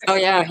others since then. Oh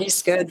yeah,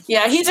 he's good.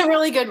 Yeah, he's a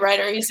really good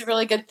writer. He's a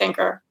really good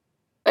thinker,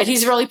 but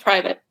he's really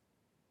private.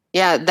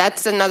 Yeah,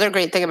 that's another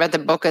great thing about the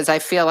book is I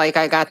feel like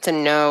I got to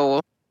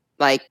know,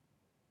 like,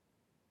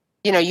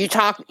 you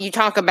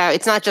talk about,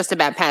 it's not just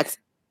about Pat's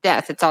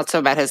death, it's also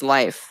about his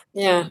life.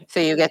 Yeah. So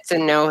you get to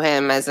know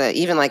him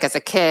even like as a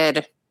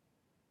kid,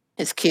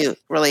 his cute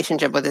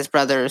relationship with his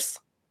brothers.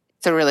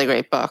 It's a really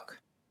great book.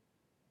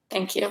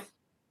 Thank you.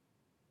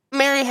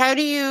 Mary,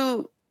 do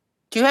you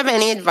have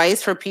any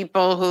advice for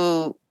people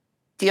who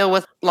deal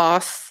with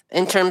loss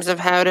in terms of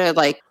how to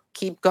like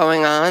keep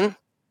going on?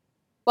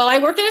 Well, I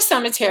work in a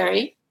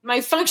cemetery. My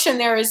function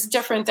there is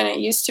different than it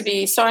used to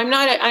be. So I'm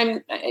not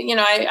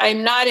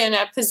in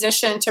a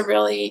position to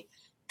really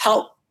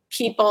help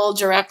people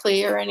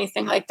directly or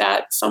anything like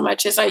that so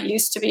much as I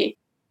used to be.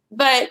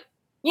 But,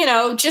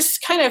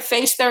 just kind of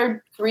face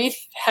their grief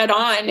head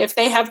on. If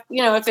they have,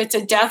 if it's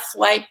a death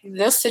like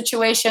this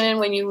situation,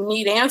 when you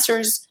need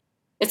answers,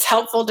 it's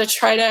helpful to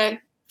try to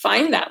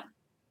find them.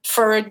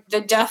 For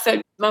the death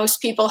that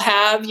most people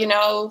have,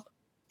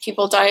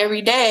 people die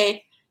every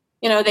day.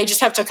 They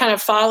just have to kind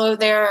of follow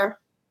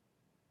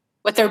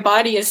what their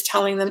body is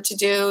telling them to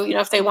do.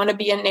 If they want to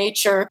be in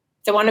nature,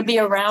 if they want to be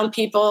around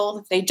people,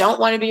 if they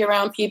don't want to be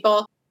around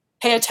people,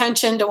 pay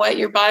attention to what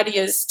your body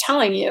is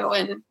telling you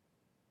and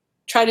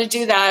try to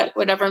do that,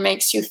 whatever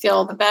makes you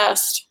feel the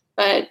best.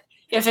 But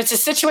if it's a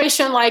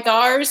situation like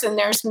ours, and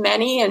there's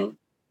many, and,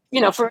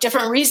 for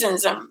different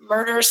reasons, a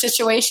murder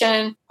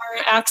situation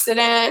or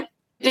accident,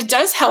 it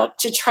does help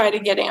to try to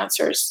get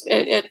answers.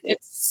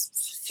 It's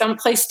some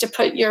place to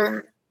put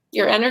your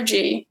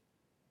energy.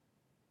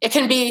 It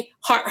can be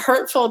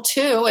hurtful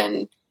too,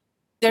 and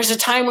there's a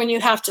time when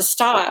you have to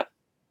stop.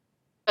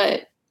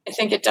 But I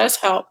think it does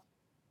help.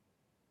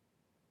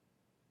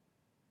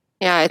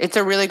 Yeah, it's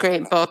a really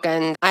great book,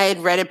 and I had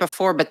read it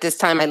before, but this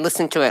time I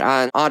listened to it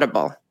on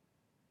Audible,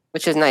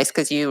 which is nice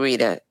because you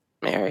read it,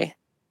 Mary.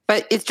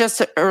 But it's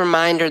just a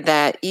reminder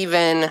that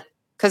even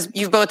because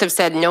you both have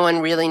said no one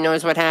really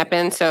knows what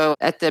happened, so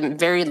at the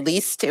very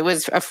least, it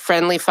was a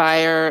friendly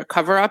fire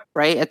cover-up,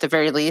 right? At the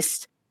very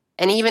least.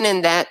 And even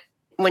in that,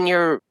 when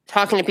you're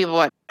talking to people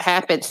what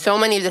happened, so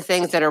many of the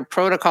things that are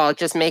protocol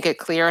just make it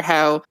clear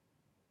how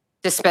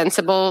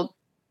dispensable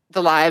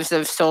the lives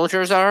of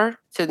soldiers are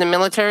to the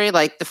military.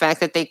 Like the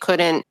fact that they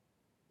couldn't,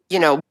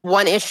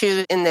 one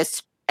issue in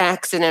this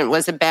accident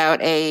was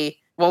about a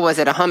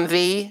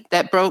Humvee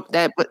that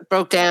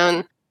broke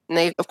down, and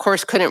they of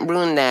course couldn't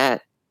ruin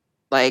that.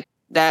 Like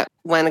that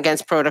went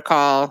against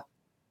protocol.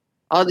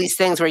 All these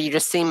things where you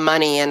just see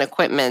money and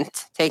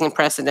equipment taking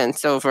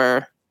precedence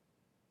over.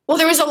 Well,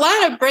 there was a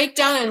lot of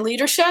breakdown in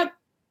leadership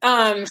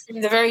from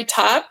the very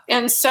top.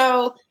 And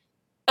so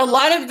a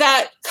lot of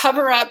that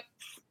cover up,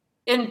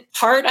 in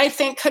part, I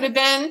think, could have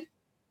been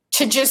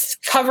to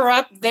just cover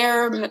up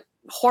their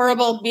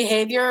horrible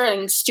behavior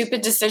and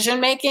stupid decision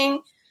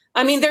making.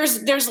 I mean,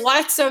 there's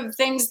lots of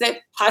things that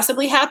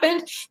possibly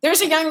happened.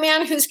 There's a young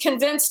man who's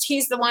convinced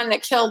he's the one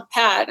that killed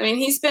Pat. I mean,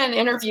 he's been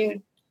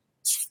interviewed,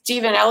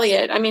 Stephen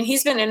Elliott. I mean,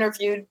 he's been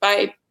interviewed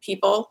by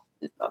people,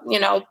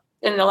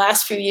 in the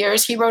last few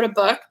years. He wrote a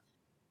book.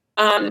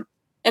 And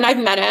I've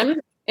met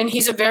him, and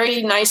he's a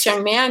very nice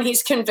young man.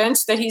 He's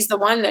convinced that he's the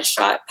one that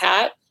shot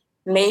Pat.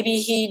 Maybe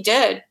he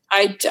did.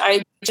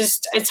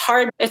 It's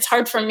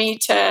hard for me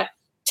to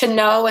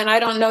know. And I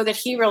don't know that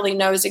he really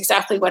knows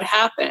exactly what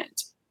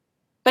happened,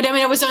 but I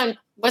mean, it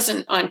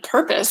wasn't on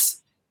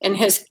purpose. And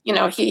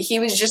he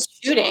was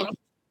just shooting.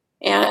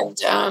 And,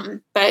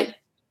 but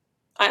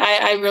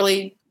I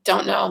really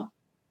don't know.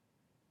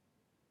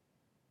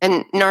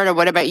 And Narda,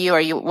 what about you?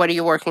 What are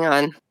you working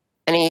on?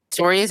 Any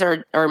stories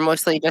or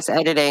mostly just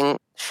editing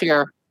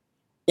Sheer?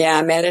 Yeah,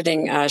 I'm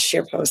editing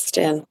Sheer Post,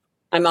 and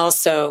I'm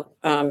also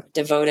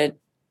devoted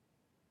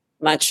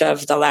much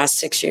of the last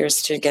 6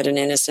 years to get an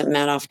innocent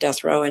man off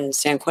death row in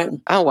San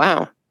Quentin. Oh,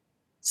 wow.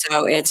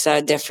 So it's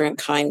a different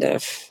kind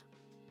of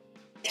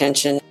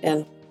tension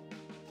and,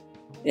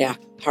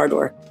 hard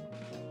work.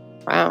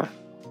 Wow.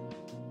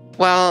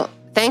 Well,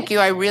 thank you.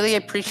 I really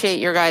appreciate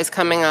your guys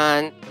coming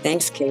on.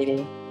 Thanks,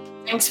 Katie.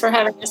 Thanks for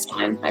having us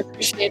on. I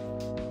appreciate it.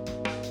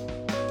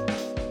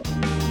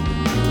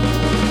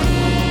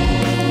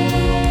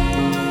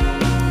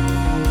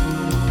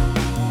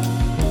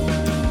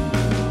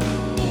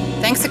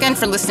 Thanks again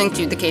for listening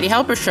to The Katie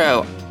Halper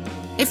Show.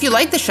 If you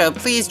like the show,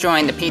 please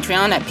join the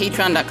Patreon at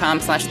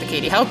patreon.com/The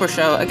Katie Halper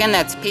Show. Again,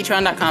 that's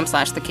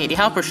patreon.com/The Katie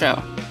Halper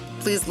Show.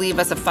 Please leave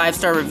us a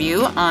 5-star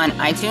review on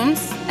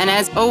iTunes. And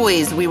as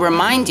always, we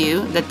remind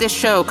you that this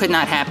show could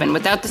not happen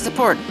without the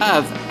support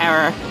of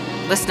our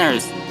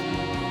listeners.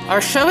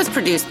 Our show is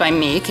produced by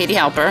me, Katie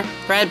Halper.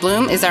 Brad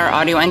Bloom is our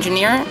audio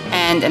engineer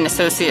and an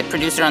associate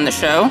producer on the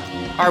show.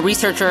 Our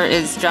researcher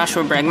is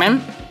Joshua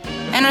Bregman.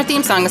 And our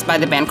theme song is by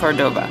the band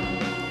Cordova.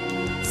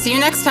 See you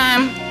next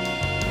time.